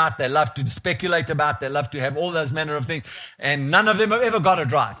talk about. They love to speculate about. They love to have all those manner of things. And none of them have ever got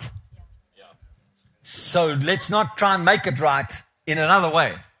it right. So let's not try and make it right in another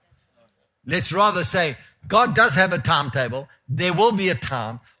way. Let's rather say, God does have a timetable. There will be a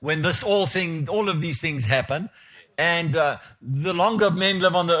time when all of these things happen. And the longer men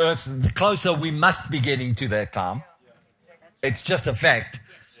live on the earth, the closer we must be getting to that time. It's just a fact.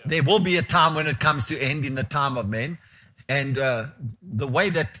 There will be a time when it comes to end in the time of men. And the way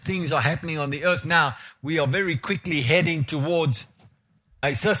that things are happening on the earth now, we are very quickly heading towards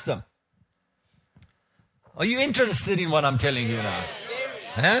a system. Are you interested in what I'm telling you now?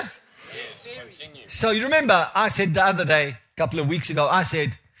 Huh? So you remember I said the other day, a couple of weeks ago, I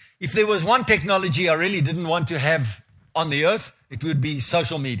said, if there was one technology I really didn't want to have on the earth, it would be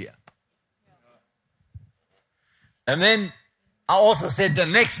social media. And then I also said the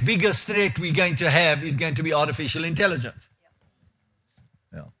next biggest threat we're going to have is going to be artificial intelligence.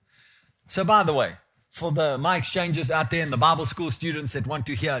 Yeah. So by the way, for my exchanges out there and the Bible school students that want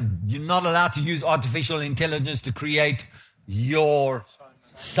to hear, you're not allowed to use artificial intelligence to create your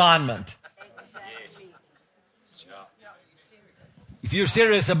assignment. If you're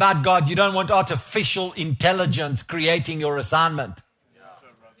serious about God, you don't want artificial intelligence creating your assignment.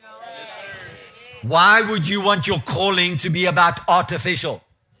 Why would you want your calling to be about artificial?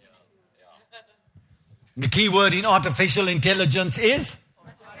 The key word in artificial intelligence is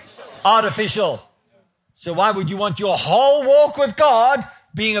artificial. So why would you want your whole walk with God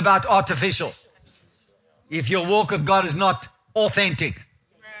being about artificial? If your walk with God is not authentic.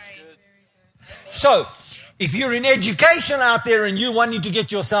 So, if you're in education out there and you wanting to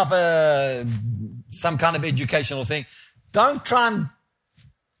get yourself some kind of educational thing, don't try and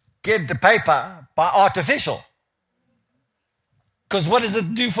get the paper by artificial. Because what does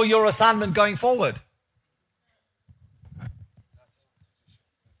it do for your assignment going forward?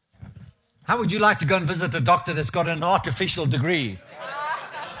 How would you like to go and visit a doctor that's got an artificial degree?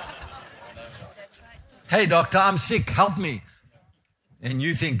 Hey doctor, I'm sick, help me. And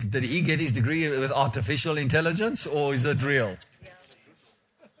you think, did he get his degree with artificial intelligence or is it real?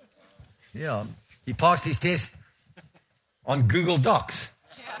 Yeah, he passed his test on Google Docs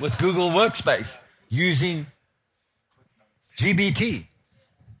with Google Workspace using GBT.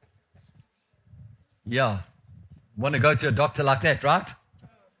 Yeah, want to go to a doctor like that, right?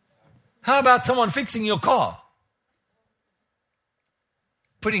 How about someone fixing your car?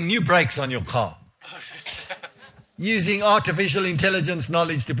 Putting new brakes on your car. Using artificial intelligence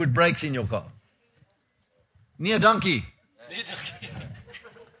knowledge to put brakes in your car. Near donkey.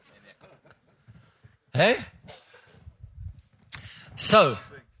 Hey? So,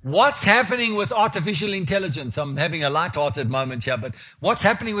 what's happening with artificial intelligence? I'm having a light-hearted moment here, but what's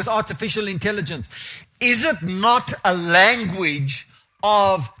happening with artificial intelligence? Is it not a language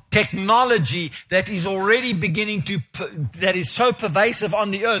of technology that is already beginning that is so pervasive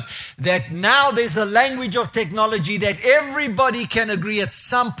on the earth that now there's a language of technology that everybody can agree at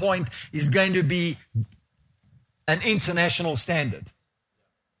some point is going to be an international standard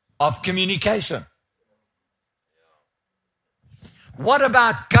of communication? What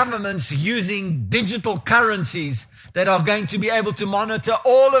about governments using digital currencies that are going to be able to monitor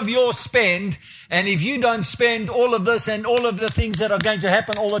all of your spend? And if you don't spend all of this and all of the things that are going to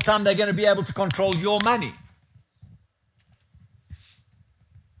happen all the time, they're going to be able to control your money.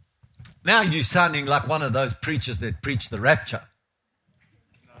 Now you're sounding like one of those preachers that preach the rapture.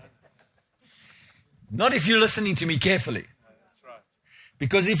 Not if you're listening to me carefully.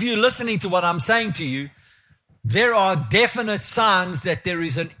 Because if you're listening to what I'm saying to you, there are definite signs that there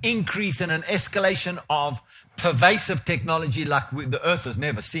is an increase and an escalation of pervasive technology like the earth has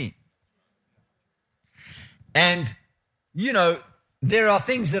never seen. And, you know, there are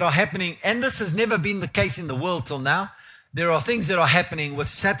things that are happening, and this has never been the case in the world till now. There are things that are happening with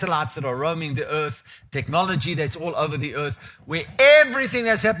satellites that are roaming the earth, technology that's all over the earth, where everything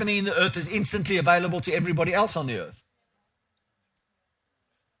that's happening in the earth is instantly available to everybody else on the earth.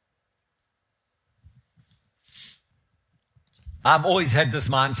 I've always had this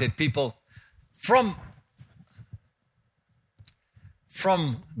mindset, people, from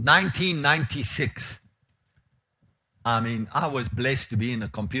 1996. I mean, I was blessed to be in the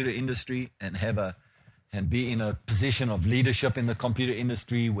computer industry and be in a position of leadership in the computer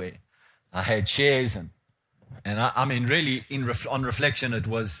industry where I had shares and I mean, really, on reflection, it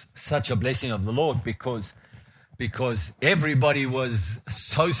was such a blessing of the Lord because everybody was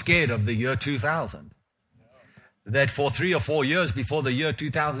so scared of the year 2000. that for 3 or 4 years before the year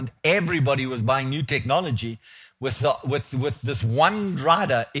 2000, everybody was buying new technology with this one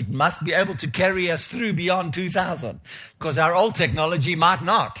rider. It must be able to carry us through beyond 2000 because our old technology might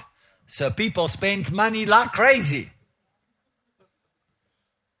not. So people spent money like crazy.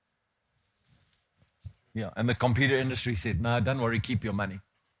 Yeah, and the computer industry said, no, don't worry, keep your money.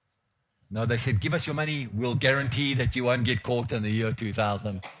 No, they said, give us your money. We'll guarantee that you won't get caught in the year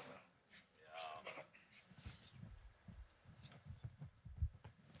 2000.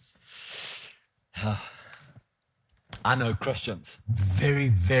 I know Christians, very,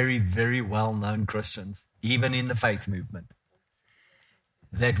 very, very well-known Christians, even in the faith movement,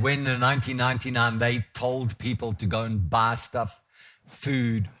 that when in 1999 they told people to go and buy stuff,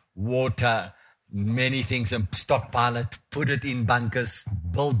 food, water, many things, and stockpile it, put it in bunkers,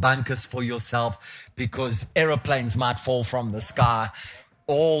 build bunkers for yourself because aeroplanes might fall from the sky,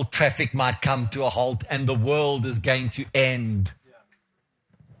 all traffic might come to a halt, and the world is going to end.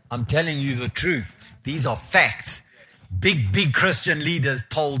 I'm telling you the truth. These are facts. Big Christian leaders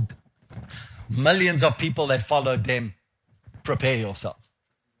told millions of people that followed them, prepare yourself.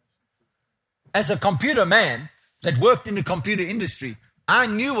 As a computer man that worked in the computer industry, I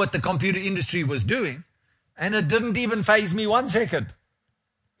knew what the computer industry was doing, and it didn't even faze me 1 second.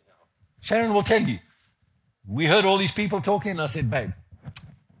 Sharon will tell you. We heard all these people talking, and I said, babe,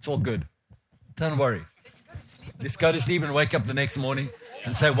 it's all good. Don't worry. Let's go to sleep and wake up the next morning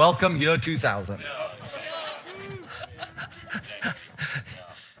and say, welcome year 2000.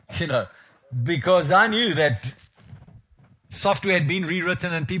 Because I knew that software had been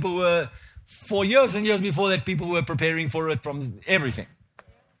rewritten and people were, for years and years before that, people were preparing for it from everything.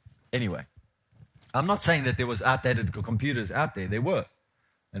 Anyway, I'm not saying that there was outdated computers out there. There were,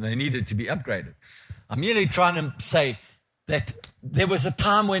 and they needed to be upgraded. I'm merely trying to say that there was a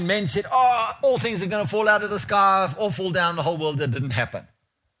time when men said, all things are going to fall out of the sky, all fall down, the whole world. That didn't happen.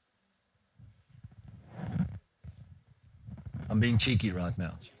 I'm being cheeky right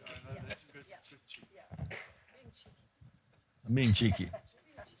now. I'm being cheeky.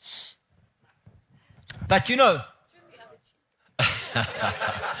 But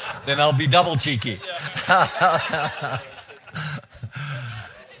then I'll be double cheeky.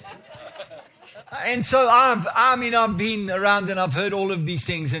 And so I've been around and I've heard all of these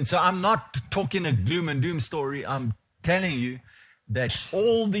things. And so I'm not talking a gloom and doom story. I'm telling you that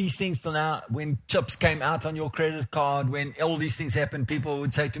all these things till now, when chips came out on your credit card, when all these things happened, people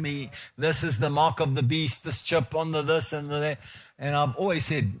would say to me, this is the mark of the beast, this chip on the this and the that. And I've always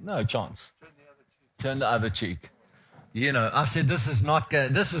said, no chance. Turn the other cheek. I've said, this is not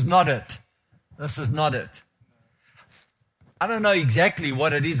it. This is not it. I don't know exactly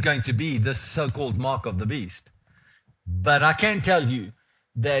what it is going to be, this so-called mark of the beast. But I can tell you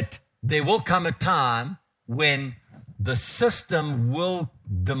that there will come a time when the system will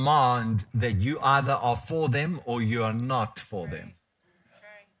demand that you either are for them or you are not for them.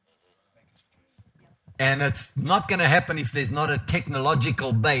 And it's not going to happen if there's not a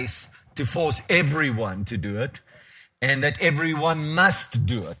technological base to force everyone to do it, and that everyone must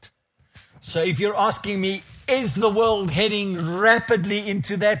do it. So if you're asking me, is the world heading rapidly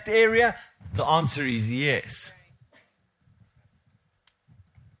into that area? The answer is yes.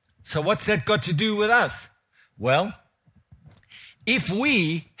 So what's that got to do with us? Well, if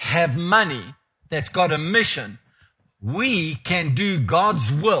we have money that's got a mission, we can do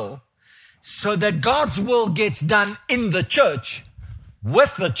God's will so that God's will gets done in the church,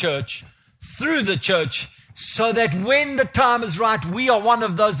 with the church, through the church, so that when the time is right, we are one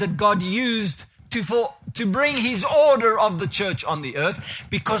of those that God used to bring his order of the church on the earth,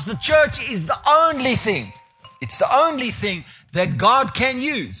 because the church is the only thing, it's the only thing that God can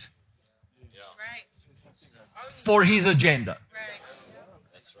use for his agenda.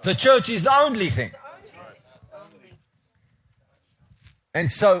 The church is the only thing.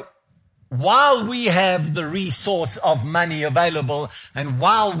 And so, while we have the resource of money available, and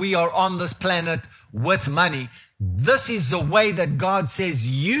while we are on this planet with money, this is the way that God says,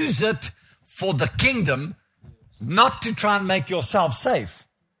 use it for the kingdom, not to try and make yourself safe.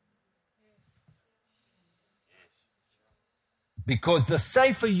 Because the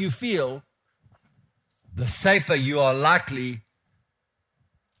safer you feel, the safer you are likely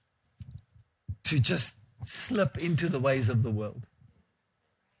to just slip into the ways of the world.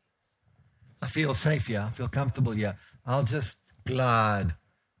 I feel safe here. I feel comfortable here. I'll just glide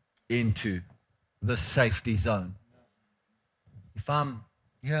into the safety zone. If I'm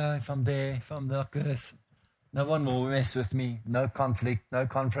there, if I'm like this, no one will mess with me. No conflict, no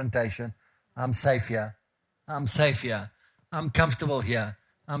confrontation. I'm safe here. I'm safe here. I'm comfortable here.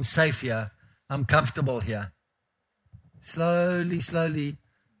 I'm safe here. I'm comfortable here. slowly,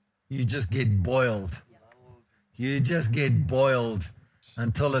 you just get boiled. You just get boiled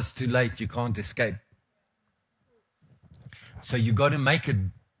until it's too late. You can't escape. So you got to make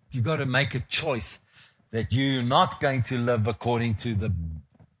a choice that you're not going to live according to the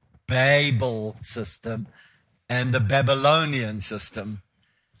Babel system and the Babylonian system.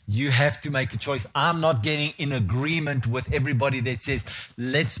 You have to make a choice. I'm not getting in agreement with everybody that says,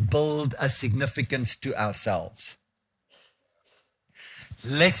 let's build a significance to ourselves.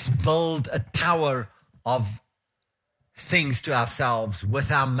 Let's build a tower of things to ourselves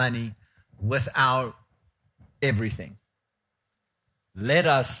with our money, with our everything. Let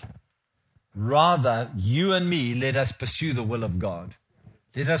us rather, you and me, let us pursue the will of God.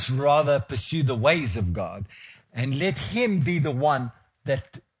 Let us rather pursue the ways of God and let Him be the one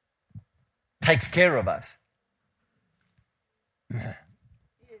that takes care of us.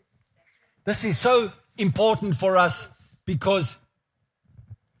 This is so important for us because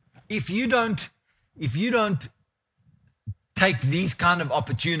if you don't take these kind of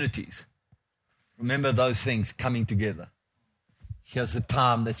opportunities, remember those things coming together. Here's a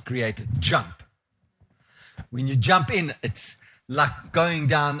time that's created. Jump. When you jump in, it's like going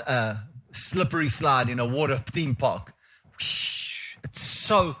down a slippery slide in a water theme park.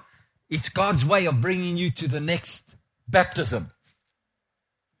 It's God's way of bringing you to the next baptism.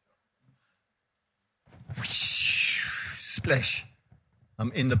 Splash.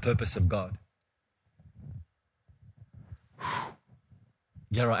 I'm in the purpose of God.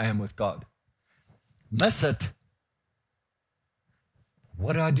 Here I am with God. Miss it.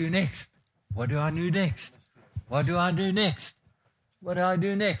 What do I do next? What do I do next? What do I do next? What do I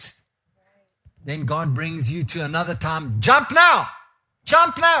do next? Then God brings you to another time. Jump now!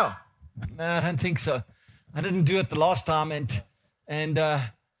 Jump now! No, I don't think so. I didn't do it the last time, yeah,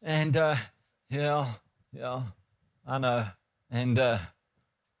 I know,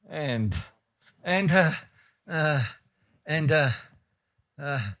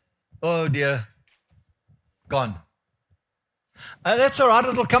 oh dear, gone. That's all right.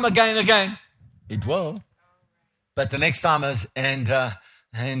 It'll come again. It will. But the next time is, and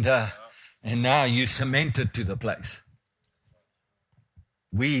now you cemented to the place.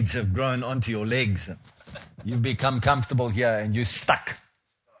 Weeds have grown onto your legs. You've become comfortable here and you're stuck.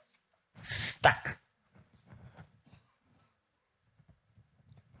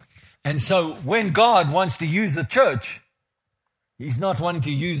 And so when God wants to use a church, He's not wanting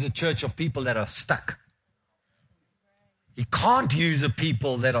to use a church of people that are stuck. He can't use a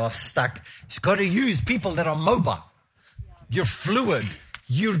people that are stuck. He's got to use people that are mobile. You're fluid.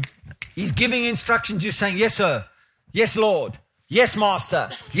 He's giving instructions. You're saying, yes, sir. Yes, Lord. Yes, Master.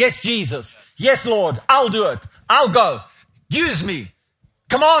 Yes, Jesus. Yes, Lord. I'll do it. I'll go. Use me.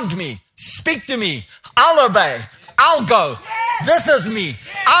 Command me. Speak to me. I'll obey. I'll go. This is me.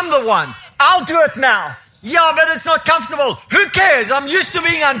 I'm the one. I'll do it now. Yeah, but it's not comfortable. Who cares? I'm used to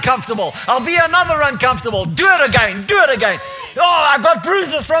being uncomfortable. I'll be another uncomfortable. Do it again. Do it again. Oh, I got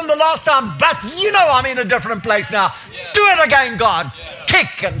bruises from the last time, but you know I'm in a different place now. Do it again, God.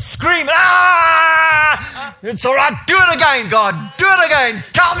 Kick and scream. Ah! It's all right. Do it again, God. Do it again.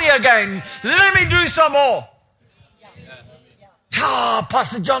 Tell me again. Let me do some more. Ah,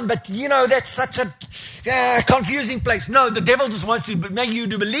 Pastor John, but you know, that's such a confusing place. No, the devil just wants to make you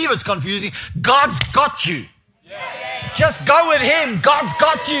to believe it's confusing. God's got you. Just go with Him. God's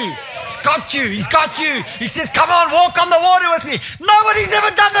got you. He's got you. He's got you. He says, come on, walk on the water with me. Nobody's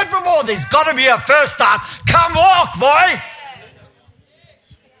ever done that before. There's got to be a first time. Come walk, boy.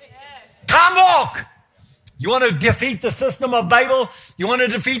 Come walk. You want to defeat the system of Babel? You want to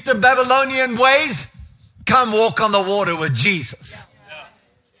defeat the Babylonian ways? Come walk on the water with Jesus.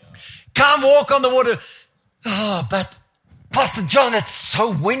 Come walk on the water. Oh, but Pastor John, it's so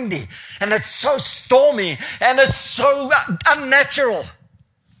windy and it's so stormy and it's so unnatural.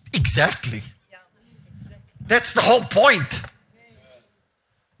 Exactly. That's the whole point.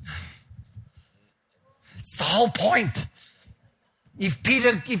 It's the whole point.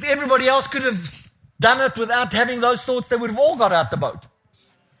 If everybody else could have done it without having those thoughts, they would have all got out the boat.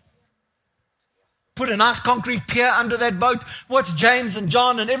 Put a nice concrete pier under that boat. Watch James and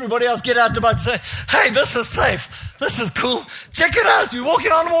John and everybody else get out the boat and say, hey, this is safe. This is cool. Check it out. You're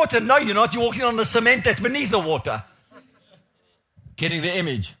walking on water. No, you're not. You're walking on the cement that's beneath the water. Getting the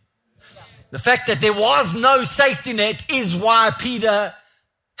image. The fact that there was no safety net is why Peter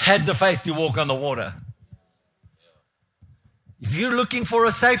had the faith to walk on the water. If you're looking for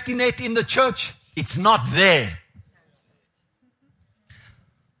a safety net in the church, it's not there.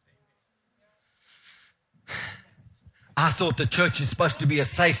 I thought the church is supposed to be a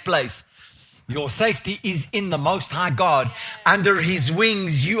safe place. Your safety is in the Most High God. Under His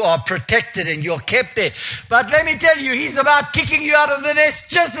wings, you are protected and you're kept there. But let me tell you, He's about kicking you out of the nest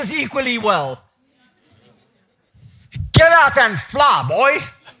just as equally well. Get out and fly, boy.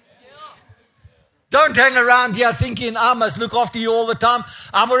 Don't hang around here thinking, I must look after you all the time.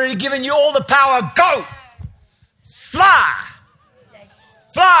 I've already given you all the power. Go. Fly.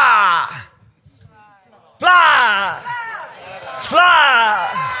 Fly. Fly.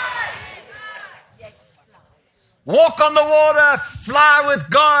 Fly. Walk on the water, fly with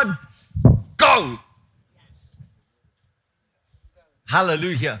God, go.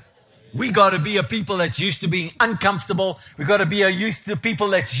 Hallelujah. We got to be a people that's used to being uncomfortable. We got to be used to people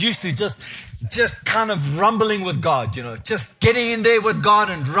that's used to just kind of rumbling with God, just getting in there with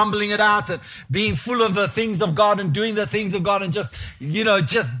God and rumbling it out and being full of the things of God and doing the things of God and just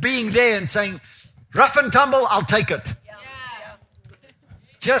being there and saying, rough and tumble, I'll take it.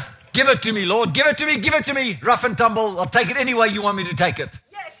 Just give it to me, Lord. Give it to me. Give it to me. Rough and tumble. I'll take it any way you want me to take it.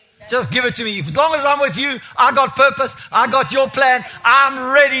 Yes. Just give it to me. As long as I'm with you, I got purpose. I got your plan.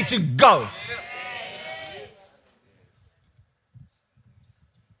 I'm ready to go.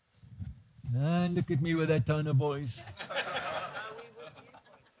 And look at me with that tone of voice.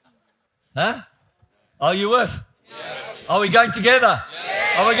 Huh? Are you with? Yes. Are we going together?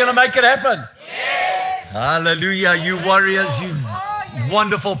 Yes. Are we going to make it happen? Yes. Hallelujah, you warriors, you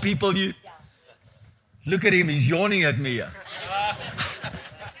wonderful people, you. Look at him, he's yawning at me.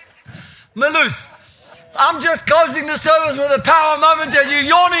 Malus, I'm just closing the service with a power moment and you're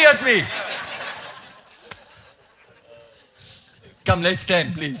yawning at me. Come, let's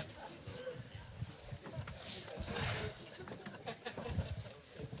stand, please.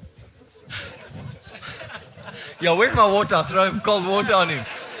 Yo, where's my water? I'll throw cold water on him.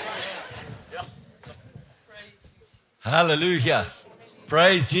 Hallelujah.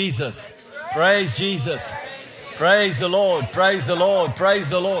 Praise Jesus. Praise Jesus. Praise the Lord. Praise the Lord. Praise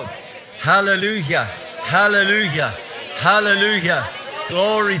the Lord. Hallelujah. Hallelujah. Hallelujah.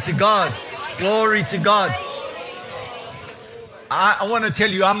 Glory to God. Glory to God. I want to tell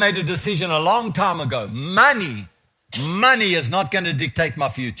you, I made a decision a long time ago. Money is not going to dictate my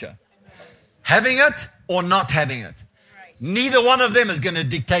future. Having it or not having it. Neither one of them is going to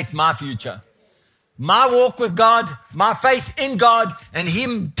dictate my future. My walk with God, my faith in God, and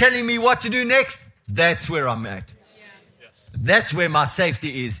Him telling me what to do next, that's where I'm at. Yes. That's where my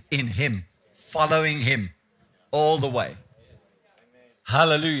safety is, in Him, following Him all the way.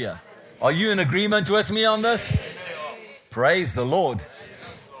 Hallelujah. Are you in agreement with me on this? Praise the Lord.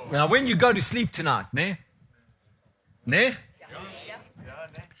 Now, when you go to sleep tonight, Ne?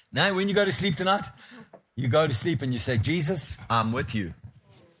 Now, when you go to sleep tonight, you go to sleep and you say, Jesus, I'm with you.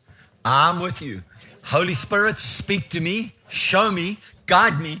 I'm with you. Holy Spirit, speak to me, show me,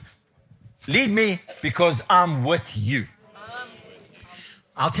 guide me, lead me, because I'm with you.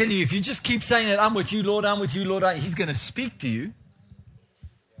 I'll tell you, if you just keep saying that, I'm with you, Lord, I'm with you, Lord, He's going to speak to you.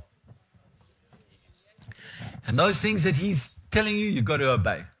 And those things that He's telling you, you've got to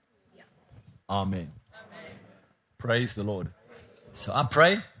obey. Amen. Praise the Lord. So I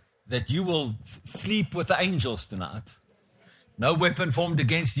pray that you will sleep with the angels tonight. No weapon formed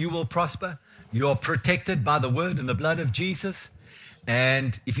against you will prosper. You are protected by the word and the blood of Jesus.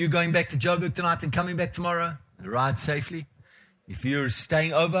 And if you're going back to Joburg tonight and coming back tomorrow, ride safely. If you're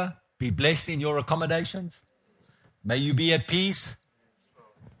staying over, be blessed in your accommodations. May you be at peace.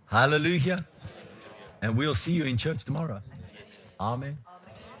 Hallelujah. And we'll see you in church tomorrow. Amen.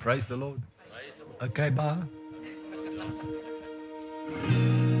 Praise the Lord. Okay, bye.